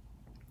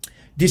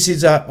 This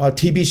is a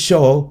TV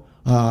show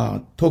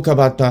talk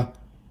about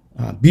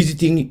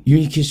visiting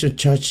Unification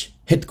Church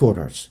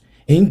headquarters,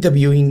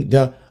 interviewing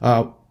the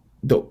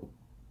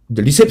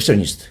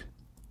receptionist.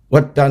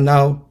 What they're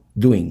now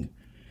doing?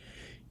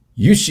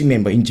 UC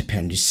member in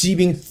Japan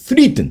receiving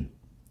threatened.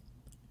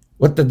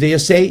 What do they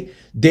say?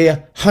 There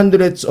are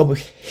hundreds of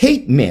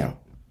hate mail.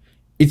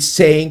 It's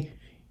saying,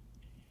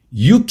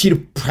 you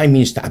killed Prime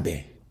Minister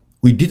Abe.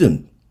 We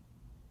didn't.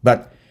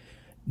 But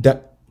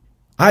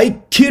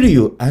I kill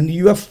you and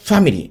your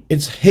family.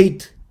 It's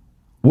hate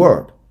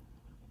word.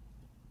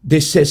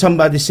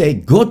 Somebody say,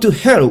 go to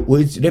hell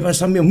with Reverend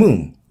Samuel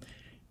Moon.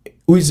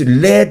 With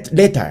red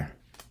letter,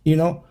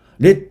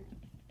 red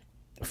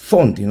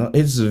font,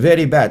 it's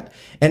very bad.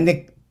 And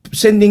they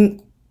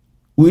sending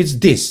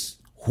with this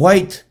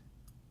white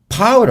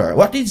powder.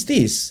 What is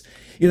this?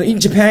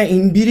 In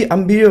Japan,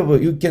 unbelievable,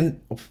 you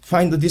can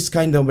find this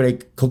kind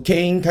of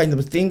cocaine kind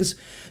of things.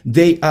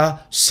 They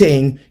are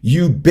saying,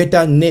 you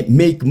better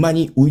make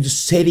money with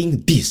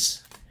selling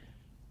this.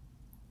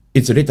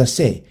 It's later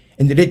say.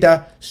 And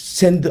later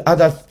send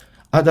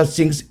other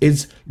things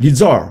is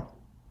resolved.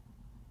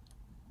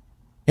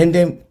 And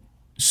then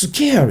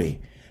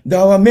scary.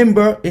 Our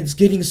member is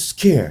getting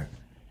scared.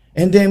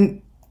 And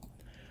then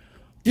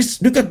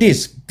look at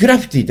this,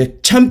 graffiti, the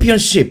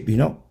championship,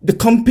 the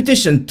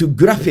competition to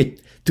graffiti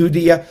to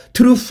the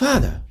true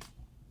father.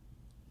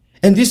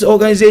 And this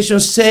organization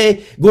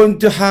say going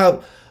to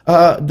have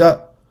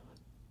the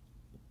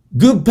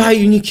goodbye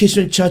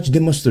Unification Church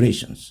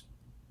demonstrations.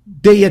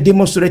 They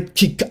demonstrate,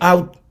 kick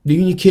out the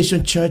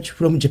Unification Church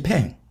from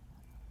Japan.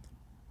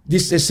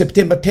 This is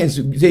September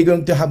 10th. They're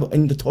going to have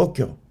in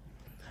Tokyo.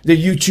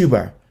 The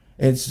YouTuber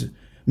is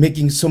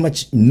making so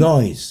much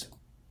noise.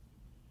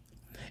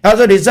 As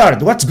a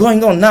result, what's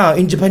going on now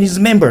in Japanese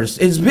members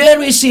is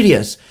very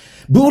serious.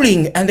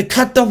 Bullying and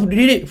cut off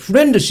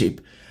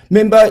friendship.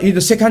 Member in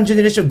the second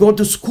generation go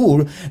to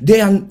school,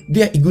 they are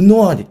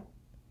ignored.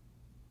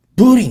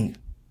 Bullying.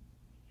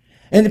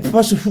 And the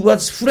person who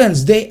was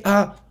friends, they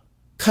are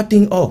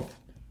cutting off.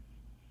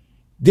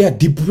 Their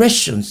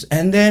depressions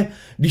and then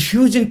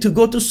refusing to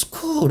go to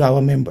school,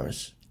 our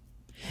members.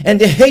 And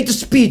the hate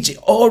speech,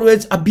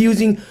 always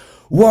abusing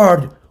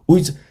word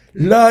with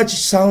large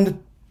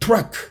sound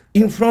truck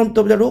in front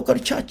of the local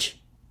church.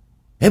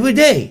 Every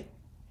day.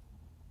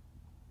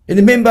 And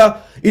the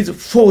member is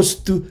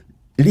forced to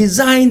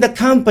resign the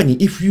company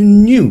if you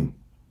knew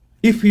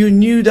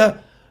the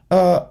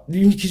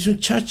Unification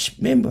Church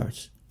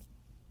members.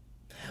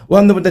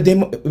 one of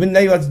the when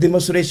I was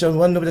demonstration,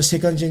 one of the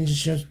second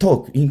generation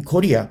talk in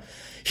Korea,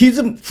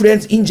 his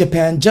friends in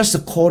Japan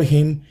just called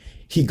him.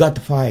 He got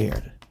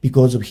fired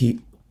because of the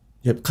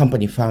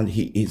company found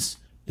he is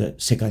the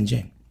second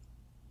gen.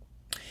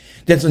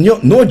 There's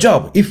no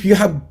job. If you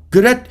have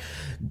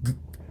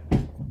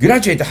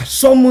graduate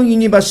some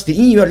university,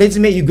 in your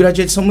resume you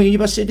graduate some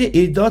university,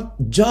 it's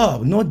not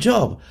job, no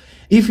job.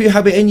 If you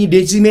have any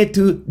resume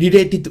to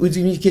related with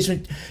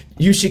communication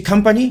UC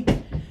company,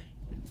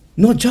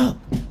 no job.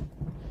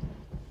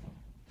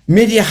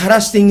 Media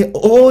harassing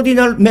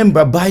ordinary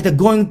member by the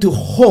going to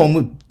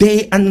home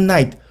day and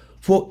night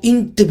for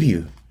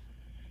interview.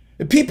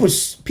 People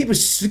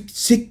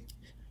sick,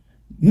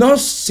 not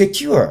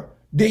secure.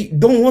 They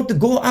don't want to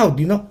go out,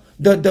 you know.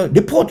 The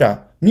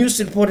reporter,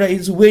 news reporter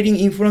is waiting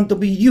in front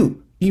of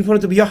you, in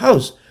front of your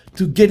house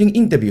to getting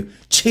interview,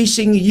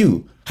 chasing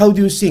you. How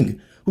do you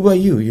think? Who are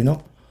you, you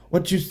know?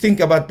 What you think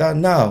about that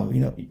now, you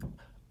know?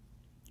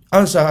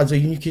 Answer as a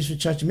Unification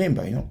Church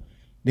member, you know?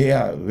 They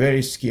are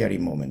very scary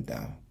moment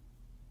now.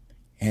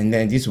 And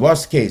then this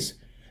worst case,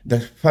 the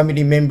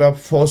family member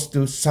forced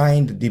to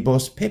sign the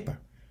divorce paper.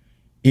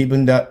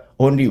 Even the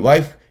only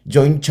wife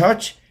joined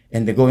church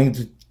and they're going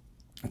to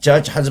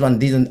church, husband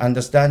didn't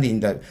understand, in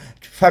the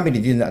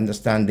family didn't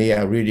understand, they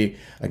are really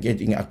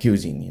getting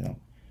accusing, you know.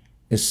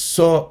 It's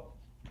so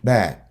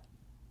bad.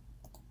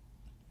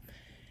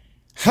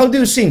 How do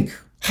you think?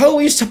 How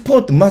we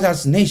support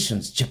mother's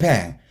nations,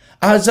 Japan,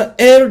 as an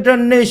elder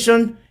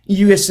nation,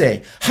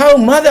 USA? How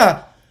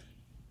mother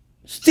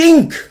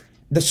think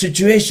the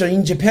situation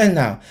in Japan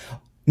now?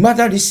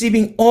 Mother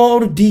receiving all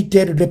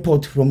detailed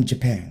report from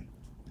Japan.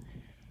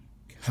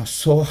 How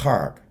so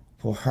hard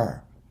for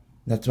her.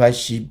 That's why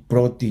she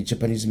brought the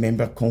Japanese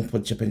member,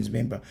 comfort Japanese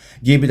member,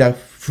 give the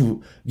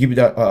food, give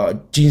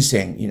the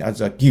ginseng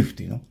as a gift,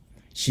 you know.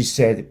 She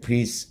said,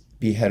 please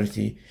be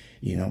healthy,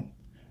 you know,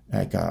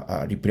 like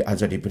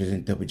as a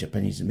representative of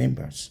Japanese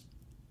members.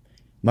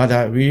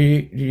 Mother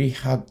really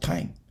had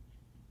time.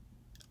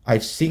 I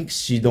think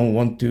she don't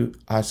want to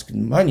ask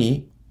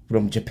money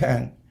from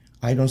Japan.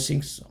 I don't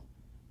think so.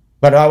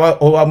 But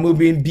our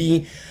movement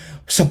being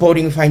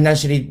supporting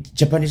financially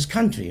Japanese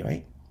country,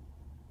 right?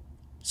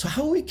 So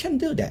how we can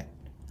do that?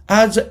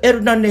 As an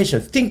elder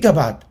nation, think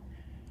about.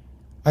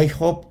 I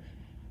hope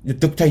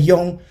Dr.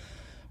 Young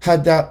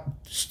had a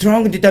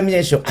strong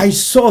determination. I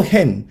saw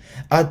him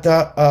at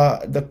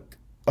the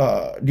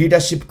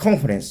leadership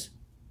conference.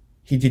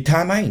 He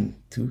determined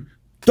to,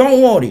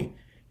 don't worry,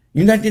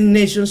 United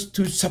Nations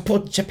to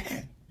support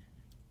Japan.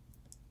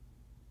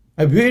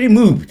 I'm very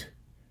moved.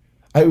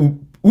 I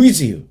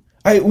with you.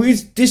 I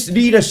with this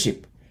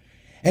leadership.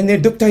 And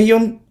then Dr.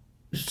 Young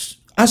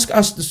asked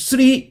us the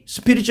 3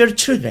 spiritual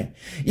children.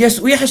 Yes,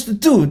 we have to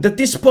do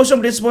this portion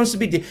of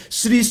responsibility.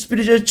 3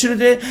 spiritual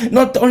children.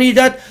 Not only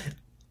that,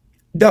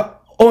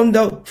 on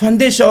the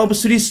foundation of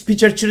 3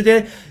 spiritual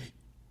children,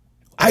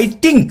 I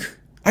think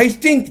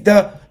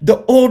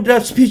the older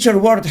spiritual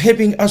world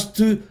helping us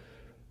to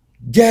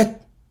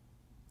get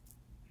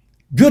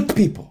good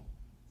people,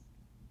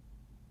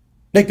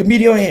 like a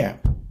millionaire.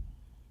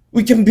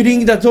 We can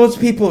bring those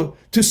people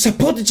to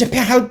support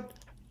Japan. How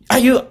are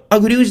you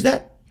agree with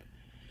that?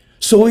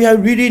 So we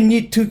really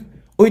need to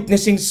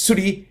witnessing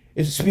 3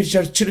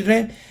 spiritual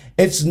children.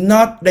 It's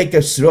not like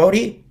a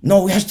slowly.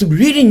 No, we have to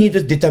really need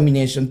a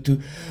determination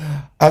to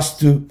us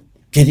to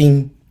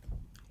getting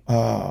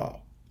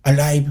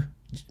alive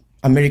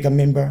American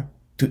member,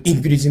 to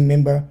increasing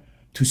member,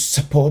 to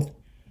support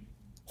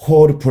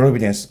whole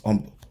providence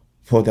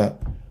for the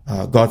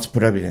God's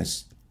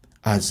providence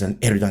as an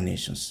elder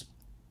nations.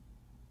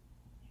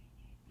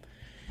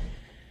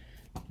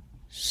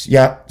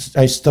 Yeah,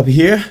 I stop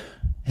here,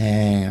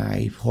 and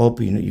I hope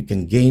you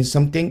can gain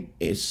something.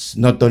 It's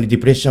not only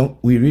depression.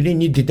 We really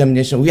need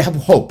determination. We have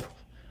hope.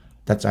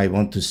 That's I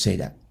want to say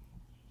that.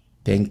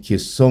 Thank you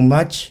so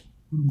much.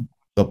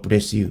 God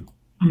bless you.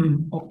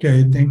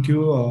 Okay, thank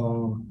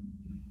you.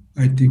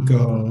 I think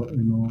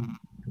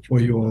for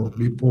your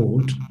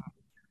report.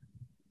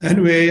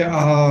 Anyway,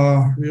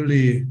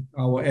 really,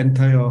 our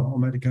entire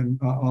American,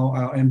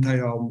 our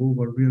entire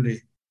movement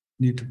really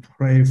need to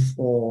pray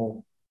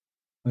for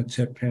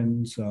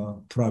Japan's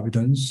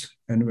providence.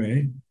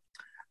 Anyway,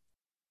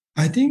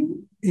 I think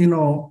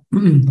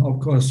of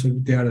course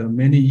there are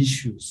many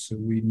issues. So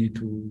we need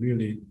to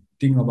really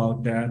think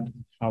about that.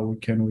 How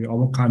can we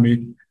overcome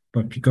it?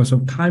 But because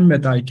of time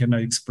matter, I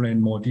cannot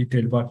explain more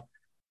detail. But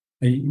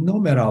no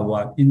matter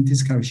what, in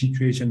this kind of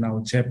situation now,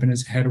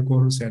 Japanese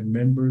headquarters and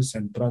members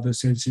and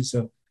brothers and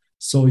sisters,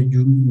 so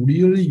you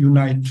really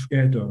unite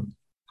together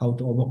how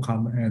to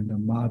overcome, and the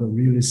mother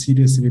really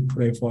seriously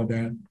pray for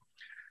that.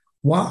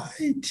 Why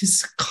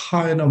this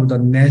kind of the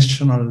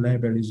national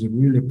level is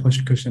really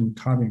persecution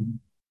coming?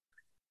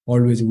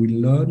 Always we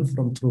learn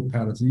from true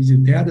parents.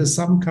 There is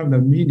some kind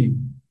of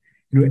meaning.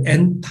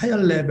 Entire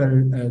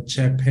level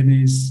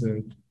Japanese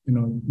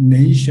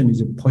nation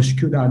is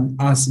persecuted on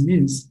us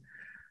means,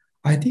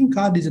 I think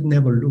God is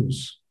never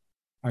lose.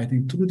 I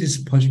think through this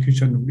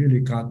persecution, really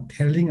God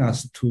telling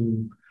us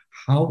to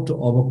how to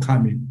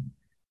overcome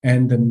it.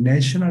 and the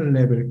national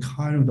level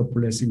kind of the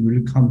blessing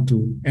will come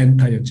to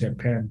entire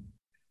Japan.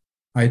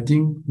 I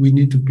think we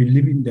need to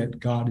believe in that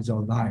God is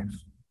alive.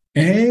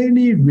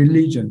 Any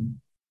religion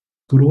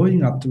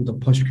growing up through the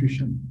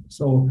persecution.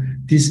 So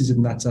this is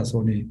not just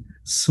only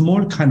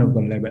small kind of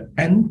the level,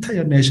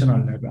 entire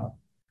national level.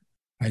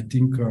 I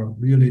think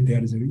really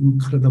there is an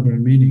incredible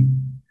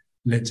meaning.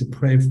 Let's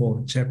pray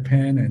for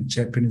Japan and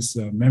Japanese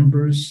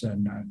members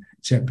and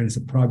Japanese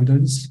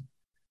providence.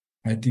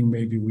 I think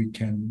maybe we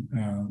can,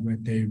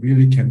 they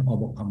really can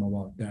overcome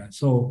about that.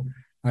 So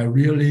I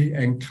really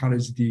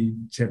encourage the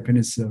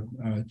Japanese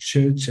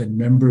church and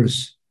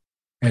members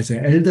as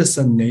an elder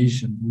son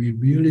nation. We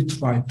really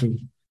try to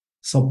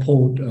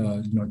support,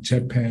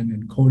 Japan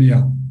and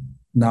Korea.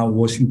 Now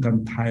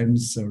Washington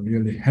Times are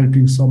really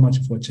helping so much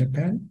for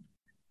Japan.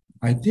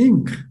 I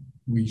think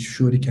we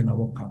surely can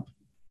overcome.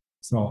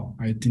 So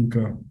I think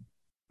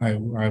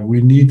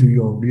we need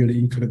your really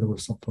incredible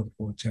support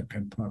for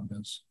Japan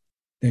Providence.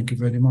 Thank you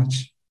very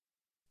much.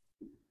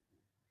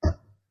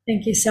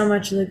 Thank you so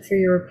much, Luke, for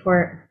your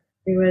report.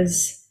 It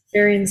was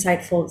very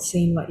insightful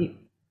seeing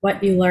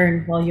what you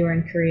learned while you were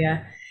in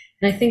Korea.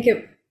 And I think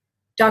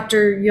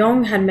Dr.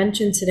 Yong had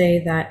mentioned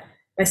today that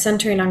by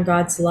centering on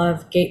God's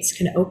love, gates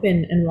can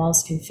open and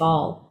walls can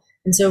fall.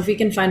 And so if we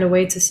can find a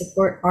way to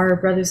support our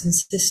brothers and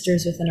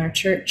sisters within our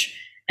church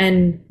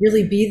and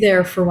really be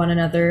there for one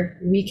another,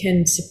 we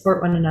can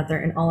support one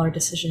another in all our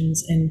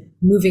decisions and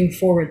moving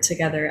forward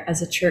together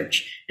as a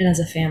church and as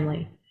a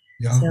family.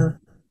 Yeah. So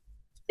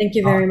thank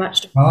you very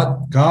much.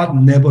 God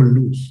never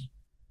lose.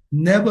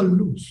 Never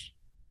lose.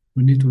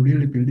 We need to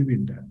really believe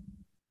in that.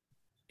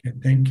 Okay,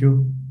 thank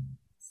you.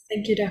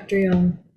 Thank you, Dr. Yong.